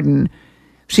hanging garden.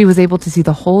 She was able to see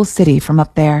the whole city from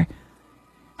up there.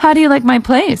 "How do you like my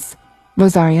place?"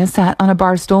 Rosaria sat on a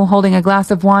bar stool holding a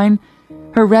glass of wine.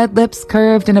 Her red lips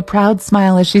curved in a proud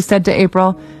smile as she said to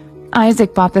April,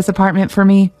 "Isaac bought this apartment for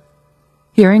me."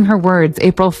 Hearing her words,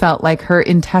 April felt like her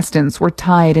intestines were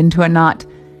tied into a knot.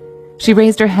 She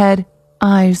raised her head,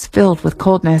 eyes filled with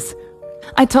coldness.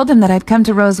 "I told him that I'd come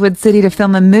to Rosewood City to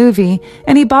film a movie,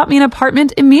 and he bought me an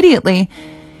apartment immediately.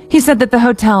 He said that the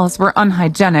hotels were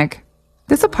unhygienic.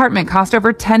 This apartment cost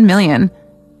over $10 million.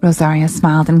 Rosaria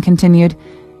smiled and continued,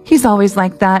 "He's always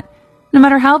like that. No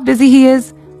matter how busy he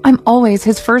is, I'm always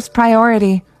his first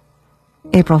priority."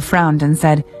 April frowned and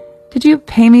said, "Did you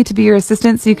pay me to be your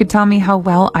assistant so you could tell me how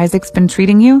well Isaac's been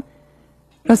treating you?"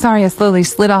 Rosaria slowly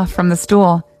slid off from the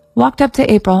stool, walked up to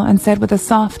April, and said with a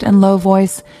soft and low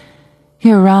voice,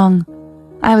 "You're wrong.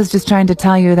 I was just trying to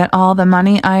tell you that all the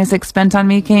money Isaac spent on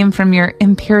me came from your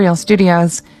Imperial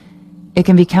Studios. It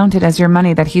can be counted as your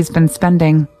money that he's been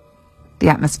spending." The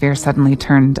atmosphere suddenly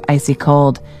turned icy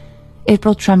cold.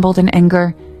 April trembled in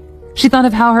anger. She thought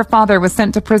of how her father was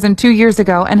sent to prison 2 years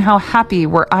ago and how happy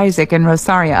were Isaac and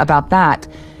Rosaria about that.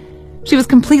 She was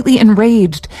completely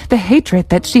enraged. The hatred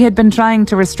that she had been trying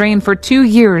to restrain for 2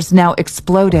 years now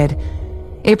exploded.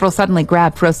 April suddenly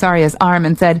grabbed Rosaria's arm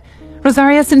and said,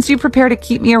 "Rosaria, since you prepare to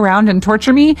keep me around and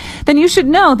torture me, then you should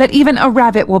know that even a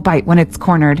rabbit will bite when it's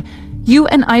cornered. You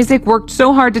and Isaac worked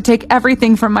so hard to take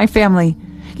everything from my family.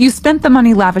 You spent the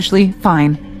money lavishly,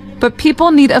 fine. But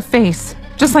people need a face,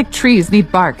 just like trees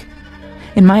need bark.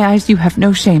 In my eyes, you have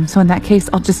no shame, so in that case,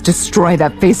 I'll just destroy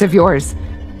that face of yours."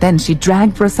 Then she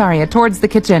dragged Rosaria towards the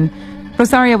kitchen.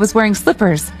 Rosaria was wearing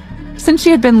slippers. Since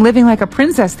she had been living like a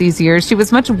princess these years, she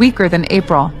was much weaker than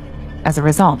April. As a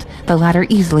result, the latter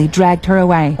easily dragged her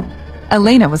away.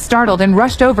 Elena was startled and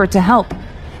rushed over to help.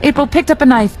 April picked up a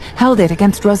knife, held it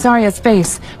against Rosaria's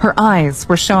face. Her eyes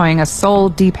were showing a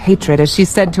soul-deep hatred as she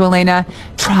said to Elena,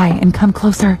 "Try and come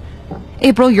closer."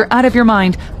 "April, you're out of your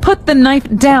mind. Put the knife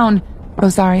down!"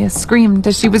 Rosaria screamed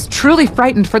as she was truly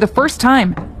frightened for the first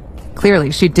time. Clearly,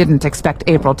 she didn't expect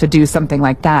April to do something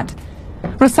like that.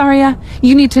 "Rosaria,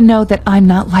 you need to know that I'm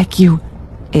not like you."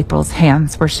 April's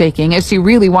hands were shaking as she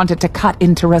really wanted to cut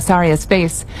into Rosaria's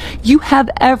face. "You have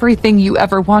everything you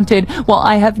ever wanted, while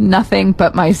I have nothing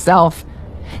but myself.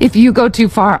 If you go too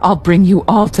far, I'll bring you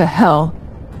all to hell."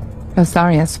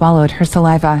 Rosaria swallowed her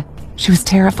saliva. She was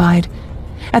terrified.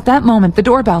 At that moment, the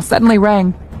doorbell suddenly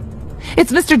rang.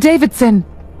 "It's Mr. Davidson!"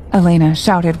 Elena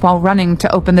shouted while running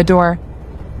to open the door.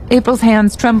 April's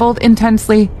hands trembled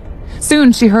intensely.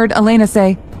 Soon she heard Elena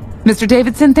say, "Mr.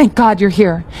 Davidson, thank God you're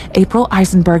here. April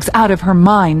Eisenberg's out of her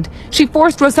mind. She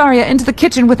forced Rosaria into the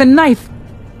kitchen with a knife."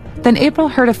 Then April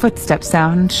heard a footstep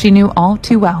sound she knew all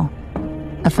too well.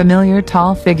 A familiar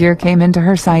tall figure came into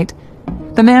her sight.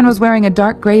 The man was wearing a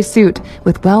dark gray suit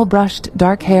with well-brushed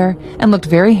dark hair and looked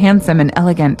very handsome and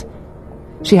elegant.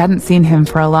 She hadn't seen him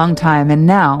for a long time, and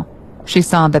now she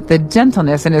saw that the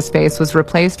gentleness in his face was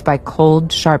replaced by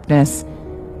cold sharpness.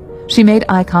 She made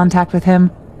eye contact with him.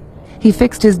 He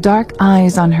fixed his dark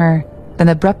eyes on her, then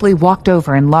abruptly walked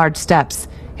over in large steps.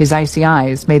 His icy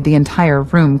eyes made the entire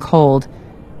room cold.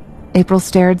 April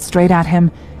stared straight at him.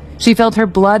 She felt her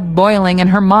blood boiling and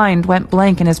her mind went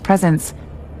blank in his presence.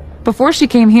 Before she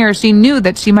came here, she knew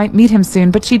that she might meet him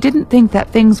soon, but she didn't think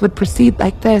that things would proceed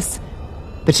like this.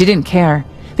 But she didn't care,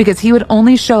 because he would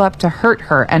only show up to hurt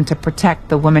her and to protect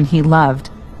the woman he loved.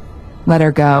 "Let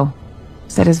her go,"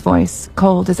 said his voice,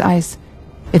 cold as ice.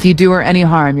 "If you do her any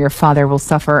harm, your father will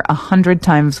suffer 100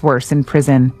 times worse in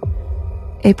prison."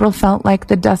 April felt like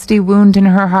the dusty wound in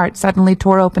her heart suddenly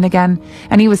tore open again,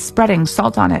 and he was spreading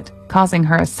salt on it, causing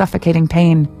her a suffocating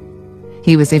pain.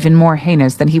 He was even more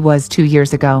heinous than he was 2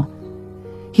 years ago.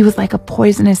 He was like a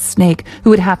poisonous snake who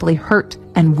would happily hurt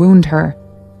and wound her.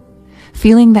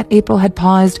 Feeling that April had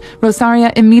paused,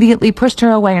 Rosaria immediately pushed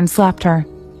her away and slapped her.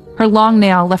 Her long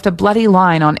nail left a bloody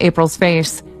line on April's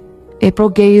face. April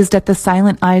gazed at the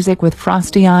silent Isaac with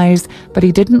frosty eyes, but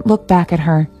he didn't look back at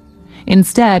her.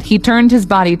 Instead, he turned his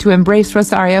body to embrace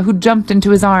Rosaria, who jumped into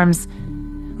his arms.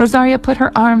 Rosaria put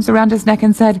her arms around his neck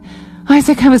and said,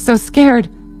 "Isaac, I was so scared."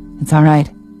 "It's all right.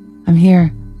 I'm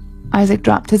here." Isaac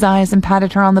dropped his eyes and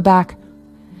patted her on the back.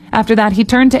 After that, he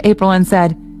turned to April and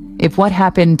said, "If what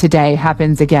happened today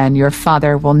happens again, your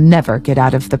father will never get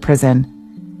out of the prison."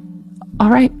 "All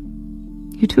right.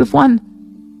 You two have won."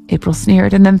 April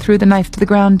sneered and then threw the knife to the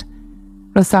ground.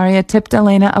 Rosaria tipped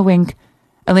Elena a wink.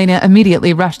 Elena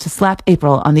immediately rushed to slap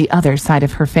April on the other side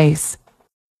of her face.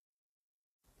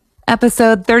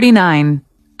 Episode 39.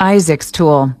 Isaac's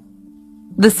Tool.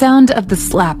 The sound of the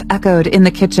slap echoed in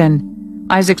the kitchen.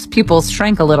 Isaac's pupils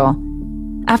shrank a little.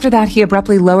 After that, he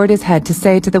abruptly lowered his head to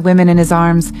say to the women in his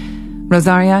arms,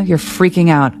 "Rosaria, you're freaking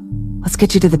out. Let's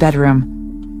get you to the bedroom."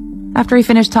 After he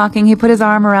finished talking, he put his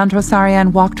arm around Rosaria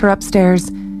and walked her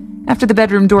upstairs. After the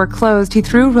bedroom door closed, he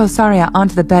threw Rosaria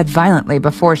onto the bed violently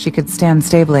before she could stand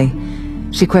stably.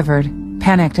 She quivered,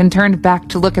 panicked, and turned back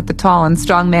to look at the tall and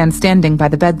strong man standing by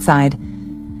the bedside.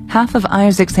 Half of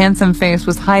Isaac's handsome face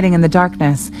was hiding in the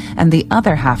darkness, and the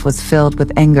other half was filled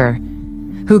with anger.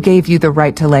 "Who gave you the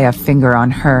right to lay a finger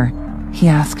on her?" he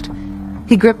asked.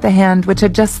 He gripped the hand which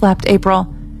had just slapped April.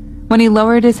 When he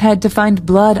lowered his head to find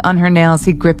blood on her nails,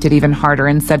 he gripped it even harder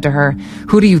and said to her,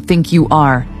 "Who do you think you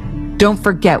are? Don't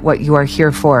forget what you are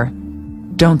here for.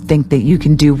 Don't think that you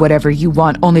can do whatever you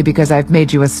want only because I've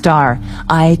made you a star.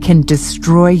 I can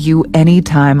destroy you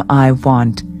anytime I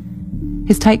want."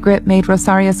 His tight grip made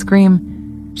Rosaria scream.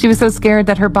 She was so scared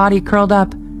that her body curled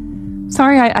up.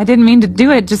 "Sorry, I didn't mean to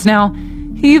do it just now.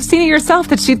 You've seen it yourself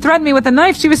that she threatened me with a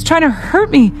knife. She was trying to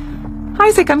hurt me.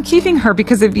 Isaac, I'm keeping her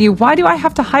because of you. Why do I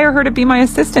have to hire her to be my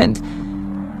assistant?"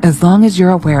 "As long as you're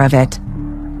aware of it."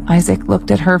 Isaac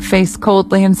looked at her face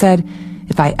coldly and said,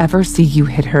 "If I ever see you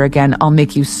hit her again, I'll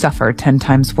make you suffer 10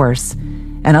 times worse.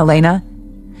 And Elena?"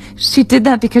 "She did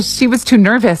that because she was too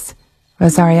nervous,"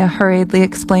 Rosaria hurriedly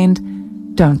explained.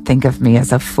 "Don't think of me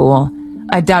as a fool.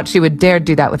 I doubt she would dare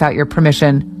do that without your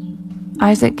permission."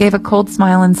 Isaac gave a cold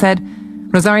smile and said,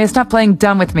 "Rosaria, stop playing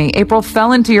dumb with me. April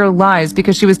fell into your lies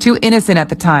because she was too innocent at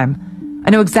the time.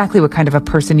 I know exactly what kind of a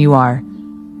person you are."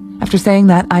 After saying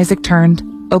that, Isaac turned,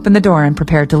 opened the door, and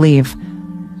prepared to leave.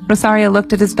 Rosaria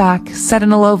looked at his back, said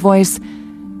in a low voice,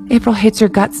 "April hates your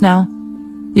guts now.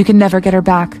 You can never get her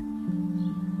back."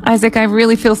 Isaac, I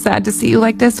really feel sad to see you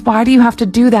like this. Why do you have to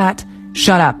do that?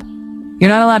 Shut up. You're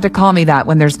not allowed to call me that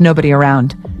when there's nobody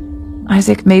around.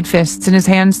 Isaac made fists in his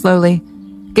hands slowly,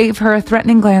 gave her a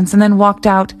threatening glance, and then walked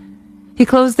out. He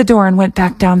closed the door and went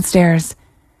back downstairs.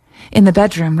 In the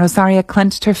bedroom, Rosaria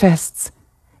clenched her fists.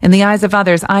 In the eyes of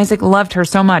others, Isaac loved her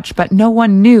so much, but no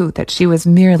one knew that she was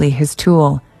merely his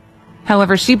tool.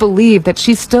 However, she believed that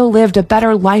she still lived a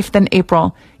better life than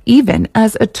April, even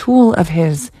as a tool of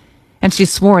his, and she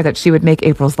swore that she would make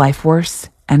April's life worse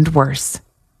and worse.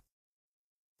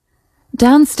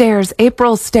 Downstairs,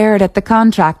 April stared at the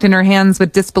contract in her hands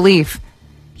with disbelief.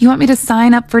 You want me to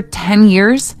sign up for 10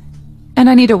 years? And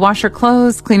I need to wash her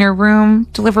clothes, clean her room,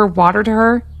 deliver water to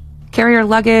her, carry her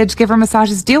luggage, give her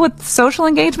massages, deal with social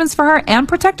engagements for her, and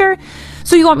protect her?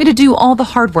 So you want me to do all the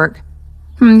hard work?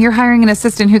 You're hiring an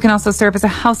assistant who can also serve as a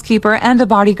housekeeper and a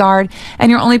bodyguard,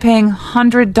 and you're only paying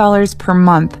 $100 per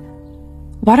month.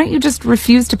 Why don't you just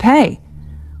refuse to pay?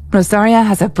 Rosaria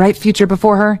has a bright future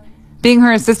before her. Being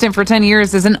her assistant for 10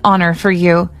 years is an honor for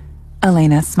you.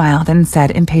 Elena smiled and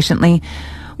said impatiently,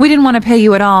 We didn't want to pay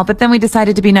you at all, but then we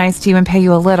decided to be nice to you and pay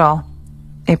you a little.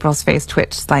 April's face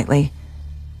twitched slightly.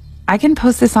 I can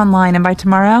post this online, and by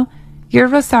tomorrow, your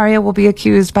Rosaria will be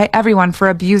accused by everyone for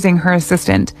abusing her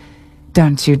assistant.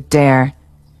 Don't you dare.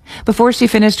 Before she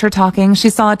finished her talking, she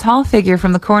saw a tall figure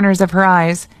from the corners of her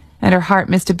eyes, and her heart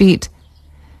missed a beat.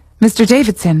 Mr.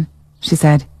 Davidson, she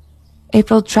said.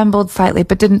 April trembled slightly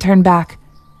but didn't turn back.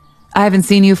 I haven't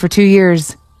seen you for 2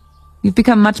 years. You've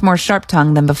become much more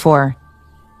sharp-tongued than before.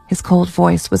 His cold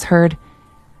voice was heard.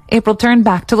 April turned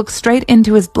back to look straight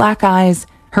into his black eyes.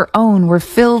 Her own were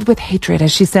filled with hatred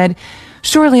as she said,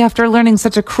 Surely after learning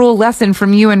such a cruel lesson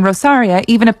from you and Rosaria,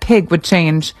 even a pig would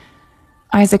change.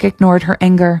 Isaac ignored her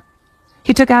anger.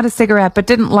 He took out a cigarette but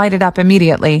didn't light it up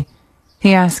immediately.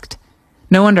 He asked,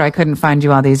 No wonder I couldn't find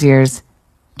you all these years.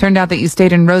 Turned out that you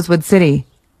stayed in Rosewood City.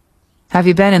 Have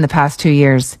you been in the past 2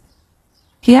 years?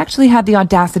 He actually had the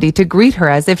audacity to greet her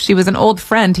as if she was an old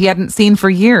friend he hadn't seen for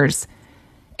years.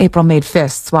 April made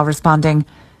fists while responding,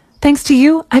 Thanks to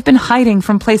you, I've been hiding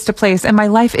from place to place and my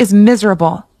life is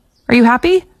miserable. Are you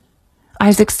happy?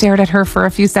 Isaac stared at her for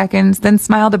a few seconds, then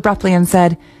smiled abruptly and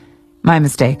said, My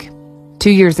mistake.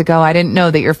 2 years ago, I didn't know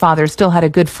that your father still had a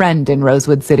good friend in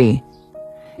Rosewood City.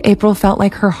 April felt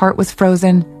like her heart was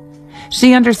frozen.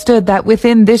 She understood that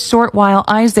within this short while,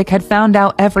 Isaac had found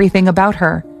out everything about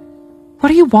her. What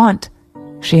do you want?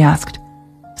 She asked.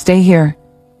 Stay here.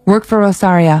 Work for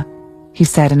Rosaria, he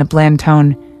said in a bland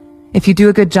tone. If you do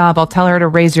a good job, I'll tell her to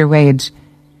raise your wage.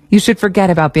 You should forget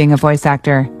about being a voice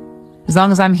actor. As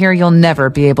long as I'm here, you'll never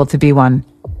be able to be one.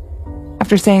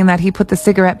 After saying that, he put the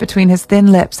cigarette between his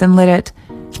thin lips and lit it.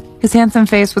 His handsome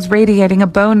face was radiating a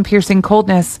bone-piercing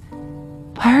coldness.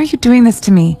 Why are you doing this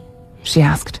to me? She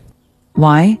asked.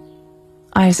 Why?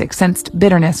 Isaac sensed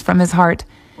bitterness from his heart.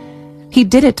 He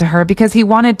did it to her because he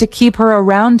wanted to keep her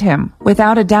around him,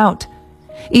 without a doubt.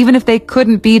 Even if they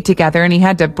couldn't be together and he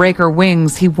had to break her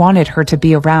wings, he wanted her to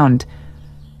be around.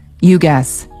 You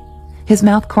guess. His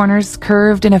mouth corners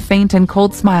curved in a faint and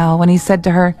cold smile when he said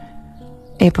to her.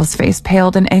 April's face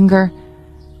paled in anger.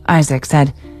 Isaac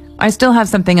said, I still have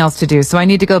something else to do, so I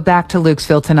need to go back to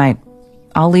Lukesville tonight.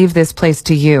 I'll leave this place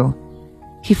to you.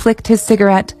 He flicked his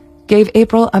cigarette, gave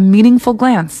April a meaningful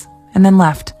glance, and then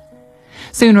left.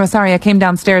 Soon Rosaria came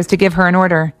downstairs to give her an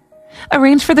order.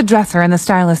 Arrange for the dresser and the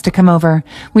stylist to come over.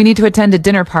 We need to attend a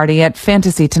dinner party at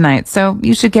Fantasy tonight, so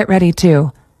you should get ready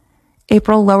too.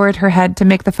 April lowered her head to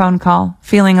make the phone call,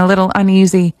 feeling a little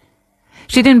uneasy.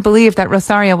 She didn't believe that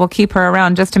Rosaria will keep her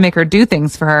around just to make her do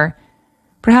things for her.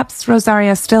 Perhaps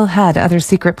Rosaria still had other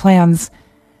secret plans.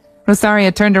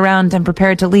 Rosaria turned around and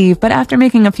prepared to leave, but after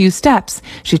making a few steps,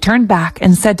 she turned back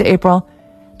and said to April,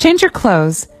 Change your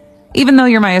clothes. Even though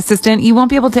you're my assistant, you won't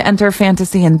be able to enter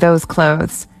Fantasy in those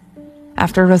clothes.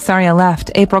 After Rosaria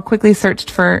left, April quickly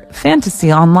searched for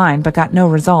Fantasy online but got no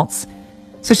results.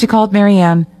 So she called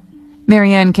Marianne.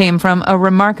 Marianne came from a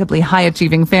remarkably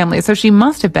high-achieving family, so she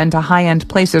must have been to high-end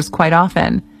places quite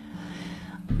often.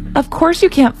 Of course you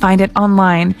can't find it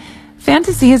online.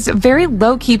 Fantasy is a very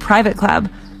low-key private club.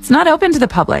 It's not open to the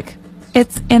public.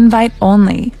 It's invite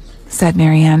only, said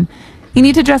Marianne. You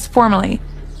need to dress formally.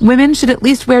 Women should at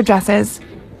least wear dresses.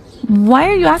 Why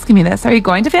are you asking me this? Are you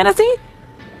going to Fantasy?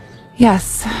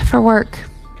 Yes, for work.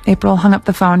 April hung up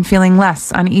the phone, feeling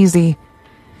less uneasy.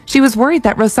 She was worried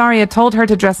that Rosaria told her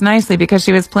to dress nicely because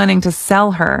she was planning to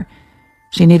sell her.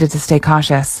 She needed to stay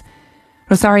cautious.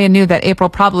 Rosaria knew that April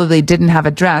probably didn't have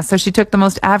a dress, so she took the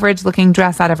most average-looking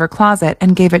dress out of her closet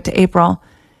and gave it to April.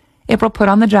 April put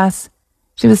on the dress.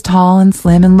 She was tall and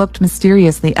slim and looked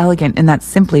mysteriously elegant in that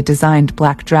simply designed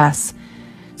black dress.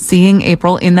 Seeing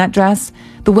April in that dress,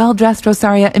 the well-dressed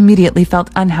Rosaria immediately felt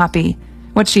unhappy.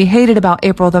 What she hated about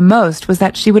April the most was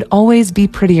that she would always be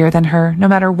prettier than her, no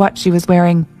matter what she was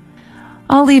wearing.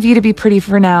 "I'll leave you to be pretty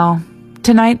for now.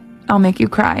 Tonight, I'll make you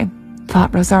cry,"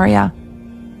 thought Rosaria.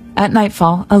 At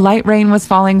nightfall, a light rain was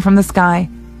falling from the sky.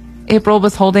 April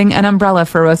was holding an umbrella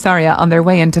for Rosaria on their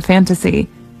way into fantasy.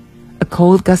 A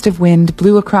cold gust of wind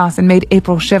blew across and made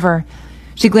April shiver.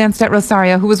 She glanced at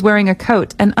Rosaria, who was wearing a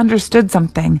coat, and understood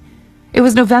something. It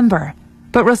was November,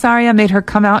 but Rosaria made her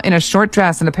come out in a short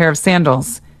dress and a pair of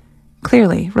sandals.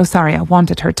 Clearly, Rosaria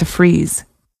wanted her to freeze.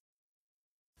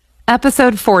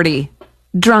 Episode 40.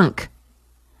 Drunk.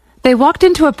 They walked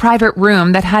into a private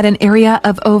room that had an area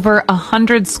of over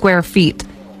 100 square feet.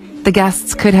 The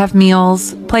guests could have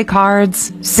meals, play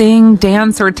cards, sing,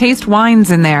 dance, or taste wines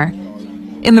in there.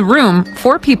 In the room,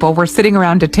 4 people were sitting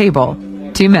around a table,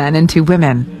 2 men and 2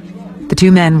 women. The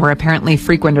 2 men were apparently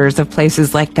frequenters of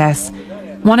places like this.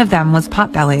 One of them was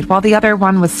pot-bellied, while the other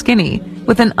one was skinny,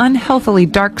 with an unhealthily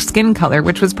dark skin color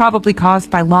which was probably caused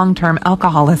by long-term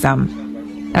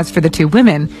alcoholism. As for the 2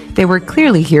 women, they were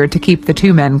clearly here to keep the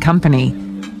 2 men company.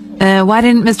 Why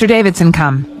didn't Mr. Davidson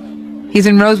come? He's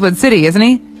in Rosewood City, isn't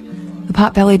he?" the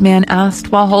pot-bellied man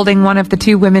asked while holding one of the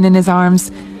 2 women in his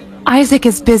arms. "Isaac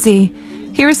is busy.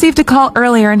 He received a call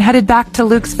earlier and headed back to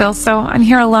Lukesville, so I'm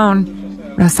here alone."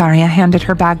 Rosaria handed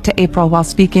her bag to April while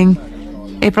speaking.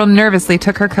 April nervously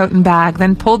took her coat and bag,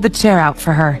 then pulled the chair out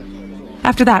for her.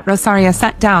 After that, Rosaria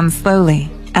sat down slowly,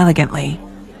 elegantly.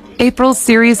 April's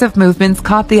series of movements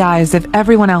caught the eyes of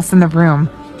everyone else in the room.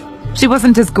 She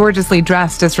wasn't as gorgeously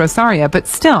dressed as Rosaria, but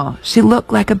still, she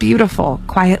looked like a beautiful,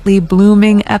 quietly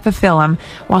blooming epiphyllum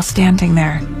while standing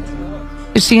there.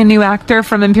 "Is she a new actor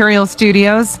from Imperial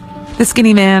Studios?" The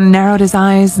skinny man narrowed his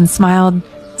eyes and smiled,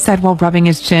 said while rubbing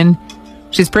his chin.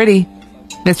 "She's pretty.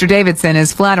 Mr. Davidson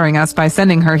is flattering us by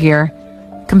sending her here.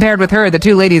 Compared with her, the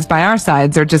 2 ladies by our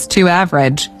sides are just too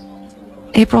average."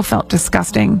 April felt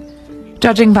disgusting.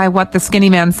 Judging by what the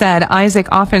skinny man said, Isaac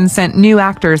often sent new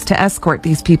actors to escort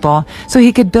these people so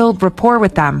he could build rapport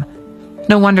with them.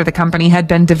 No wonder the company had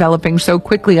been developing so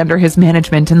quickly under his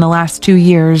management in the last 2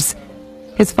 years.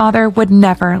 His father would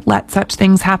never let such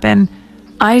things happen.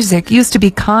 Isaac used to be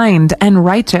kind and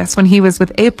righteous when he was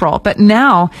with April, but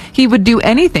now he would do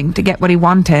anything to get what he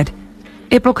wanted.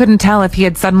 April couldn't tell if he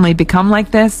had suddenly become like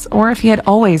this or if he had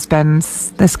always been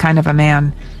this kind of a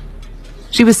man.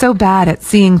 She was so bad at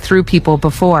seeing through people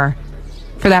before.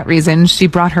 For that reason, she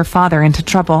brought her father into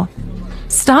trouble.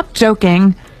 "Stop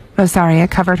joking." Rosaria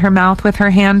covered her mouth with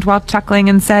her hand while chuckling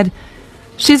and said,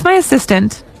 "She's my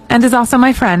assistant and is also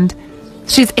my friend.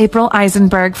 She's April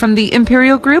Eisenberg from the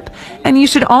Imperial Group, and you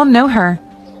should all know her.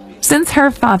 Since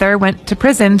her father went to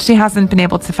prison, she hasn't been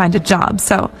able to find a job,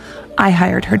 so I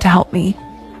hired her to help me."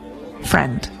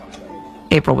 Friend.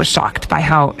 April was shocked by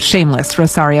how shameless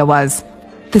Rosaria was.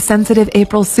 The sensitive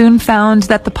April soon found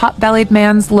that the pot-bellied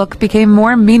man's look became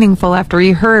more meaningful after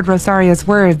he heard Rosaria's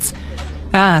words.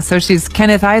 "Ah, so she's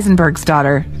Kenneth Eisenberg's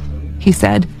daughter," he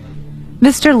said.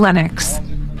 "Mr. Lennox,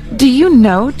 do you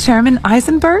know Chairman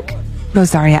Eisenberg?"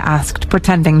 Rosaria asked,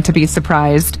 pretending to be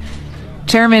surprised.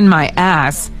 "Chairman my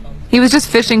ass. He was just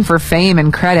fishing for fame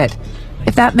and credit.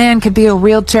 If that man could be a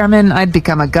real chairman, I'd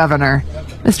become a governor."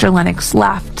 Mr. Lennox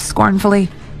laughed scornfully.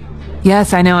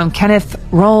 "Yes, I know him, Kenneth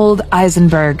Roald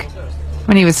Eisenberg.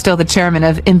 When he was still the chairman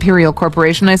of Imperial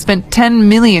Corporation, I spent $10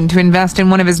 million to invest in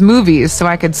one of his movies so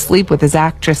I could sleep with his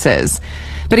actresses.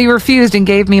 But he refused and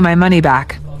gave me my money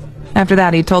back. After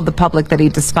that, he told the public that he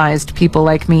despised people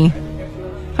like me.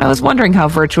 I was wondering how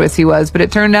virtuous he was, but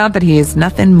it turned out that he is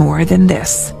nothing more than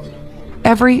this."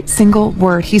 Every single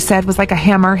word he said was like a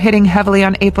hammer hitting heavily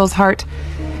on April's heart.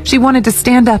 She wanted to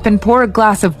stand up and pour a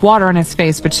glass of water on his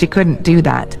face, but she couldn't do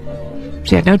that.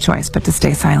 She had no choice but to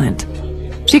stay silent.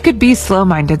 She could be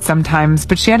slow-minded sometimes,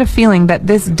 but she had a feeling that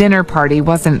this dinner party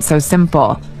wasn't so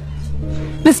simple.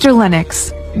 "Mr.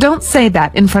 Lennox, don't say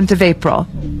that in front of April.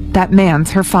 That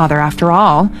man's her father after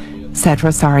all," said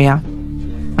Rosaria.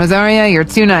 "Rosaria, you're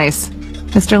too nice."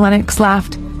 Mr. Lennox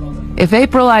laughed. "If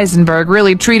April Eisenberg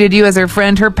really treated you as her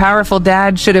friend, her powerful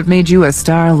dad should have made you a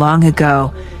star long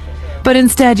ago. But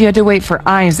instead you had to wait for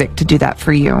Isaac to do that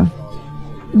for you."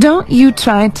 "Don't you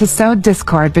try to sow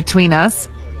discord between us,"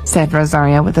 said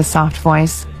Rosaria with a soft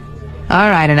voice. "All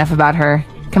right, enough about her.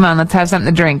 Come on, let's have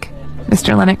something to drink,"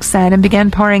 Mr. Lennox said and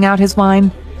began pouring out his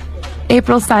wine.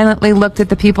 April silently looked at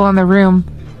the people in the room.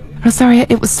 "Rosaria,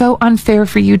 it was so unfair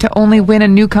for you to only win a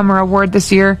newcomer award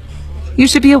this year. You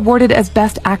should be awarded as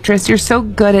Best Actress. You're so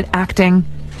good at acting,"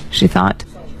 she thought.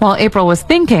 While April was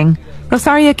thinking,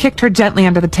 Rosaria kicked her gently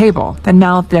under the table, then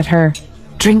mouthed at her,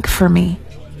 "Drink for me."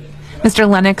 Mr.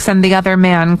 Lennox and the other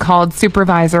man called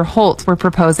Supervisor Holt were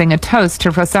proposing a toast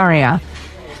to Rosaria.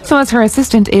 So as her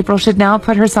assistant, April should now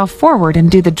put herself forward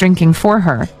and do the drinking for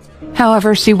her.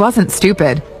 However, she wasn't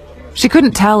stupid. She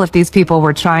couldn't tell if these people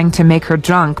were trying to make her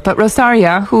drunk, but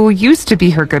Rosaria, who used to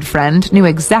be her good friend, knew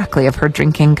exactly of her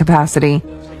drinking capacity.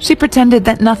 She pretended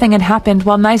that nothing had happened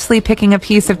while nicely picking a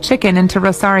piece of chicken into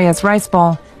Rosaria's rice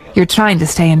bowl. "You're trying to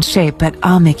stay in shape, but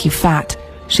I'll make you fat,"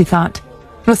 she thought.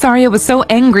 Rosaria was so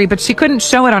angry, but she couldn't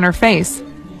show it on her face.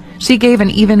 She gave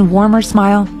an even warmer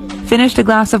smile, finished a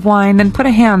glass of wine, and put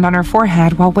a hand on her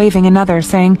forehead while waving another,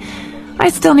 saying, "I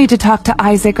still need to talk to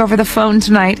Isaac over the phone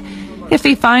tonight. If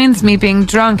he finds me being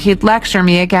drunk, he'd lecture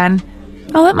me again.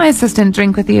 I'll let my assistant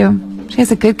drink with you. She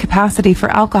has a good capacity for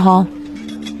alcohol."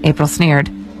 April sneered.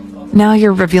 "Now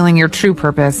you're revealing your true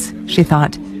purpose," she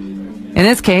thought. "In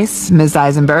this case, Ms.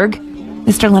 Eisenberg."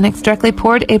 Mr. Lennox directly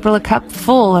poured April a cup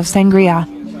full of sangria.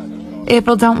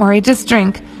 "April, don't worry, just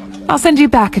drink. I'll send you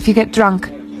back if you get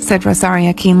drunk," said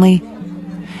Rosaria keenly.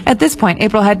 At this point,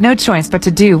 April had no choice but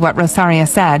to do what Rosaria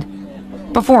said.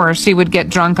 Before, she would get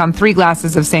drunk on 3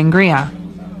 glasses of sangria.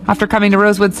 After coming to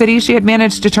Rosewood City, she had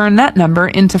managed to turn that number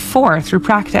into 4 through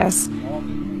practice.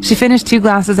 She finished 2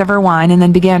 glasses of her wine and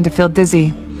then began to feel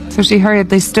dizzy, so she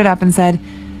hurriedly stood up and said,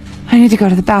 "I need to go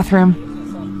to the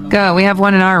bathroom." "Go, we have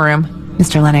one in our room."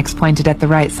 Mr. Lennox pointed at the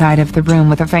right side of the room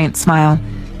with a faint smile.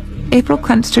 April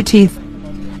clenched her teeth.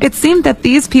 It seemed that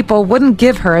these people wouldn't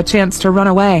give her a chance to run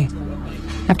away.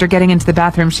 After getting into the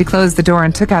bathroom, she closed the door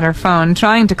and took out her phone,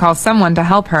 trying to call someone to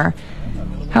help her.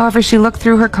 However, she looked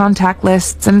through her contact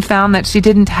lists and found that she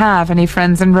didn't have any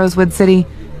friends in Rosewood City.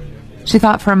 She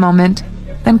thought for a moment,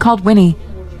 then called Winnie.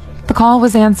 The call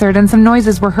was answered and some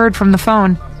noises were heard from the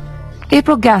phone.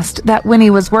 April guessed that Winnie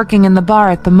was working in the bar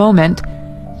at the moment.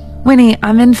 "Winnie,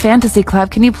 I'm in Fantasy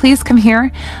Club. Can you please come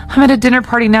here? I'm at a dinner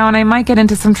party now and I might get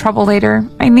into some trouble later.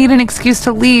 I need an excuse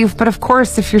to leave, but of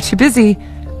course, if you're too busy..."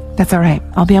 "That's all right.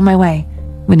 I'll be on my way,"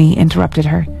 Winnie interrupted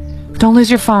her. "Don't lose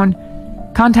your phone.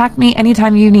 Contact me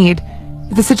anytime you need.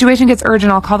 If the situation gets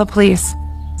urgent, I'll call the police,"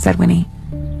 said Winnie.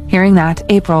 Hearing that,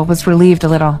 April was relieved a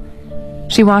little.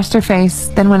 She washed her face,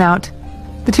 then went out.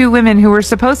 The 2 women who were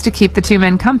supposed to keep the 2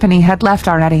 men company had left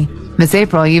already. "Miss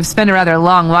April, you've spent a rather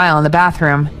long while in the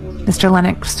bathroom." Mr.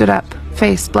 Lennox stood up,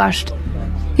 face blushed.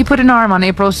 He put an arm on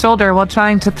April's shoulder while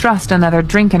trying to thrust another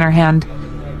drink in her hand.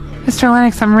 "Mr.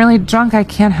 Lennox, I'm really drunk. I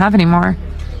can't have any more."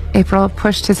 April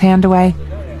pushed his hand away.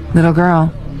 "Little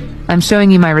girl, I'm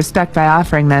showing you my respect by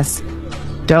offering this.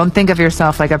 Don't think of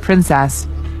yourself like a princess.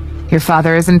 Your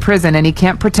father is in prison and he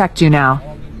can't protect you now."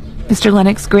 Mr.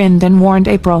 Lennox grinned and warned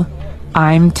April,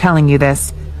 "I'm telling you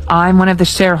this. I'm one of the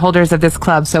shareholders of this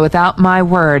club, so without my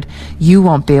word, you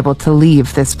won't be able to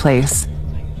leave this place."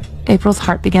 April's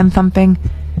heart began thumping.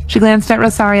 She glanced at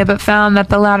Rosaria but found that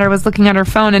the latter was looking at her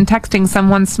phone and texting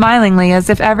someone smilingly as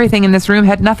if everything in this room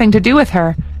had nothing to do with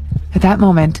her. At that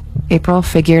moment, April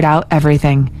figured out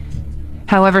everything.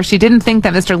 However, she didn't think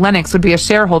that Mr. Lennox would be a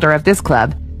shareholder of this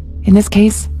club. In this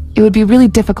case, it would be really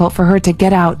difficult for her to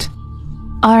get out.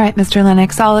 "All right, Mr.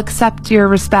 Lennox, I'll accept your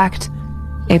respect."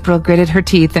 April gritted her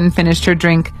teeth and finished her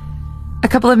drink. A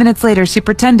couple of minutes later, she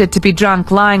pretended to be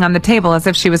drunk, lying on the table as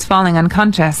if she was falling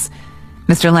unconscious.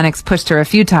 Mr. Lennox pushed her a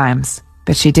few times,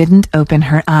 but she didn't open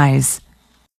her eyes.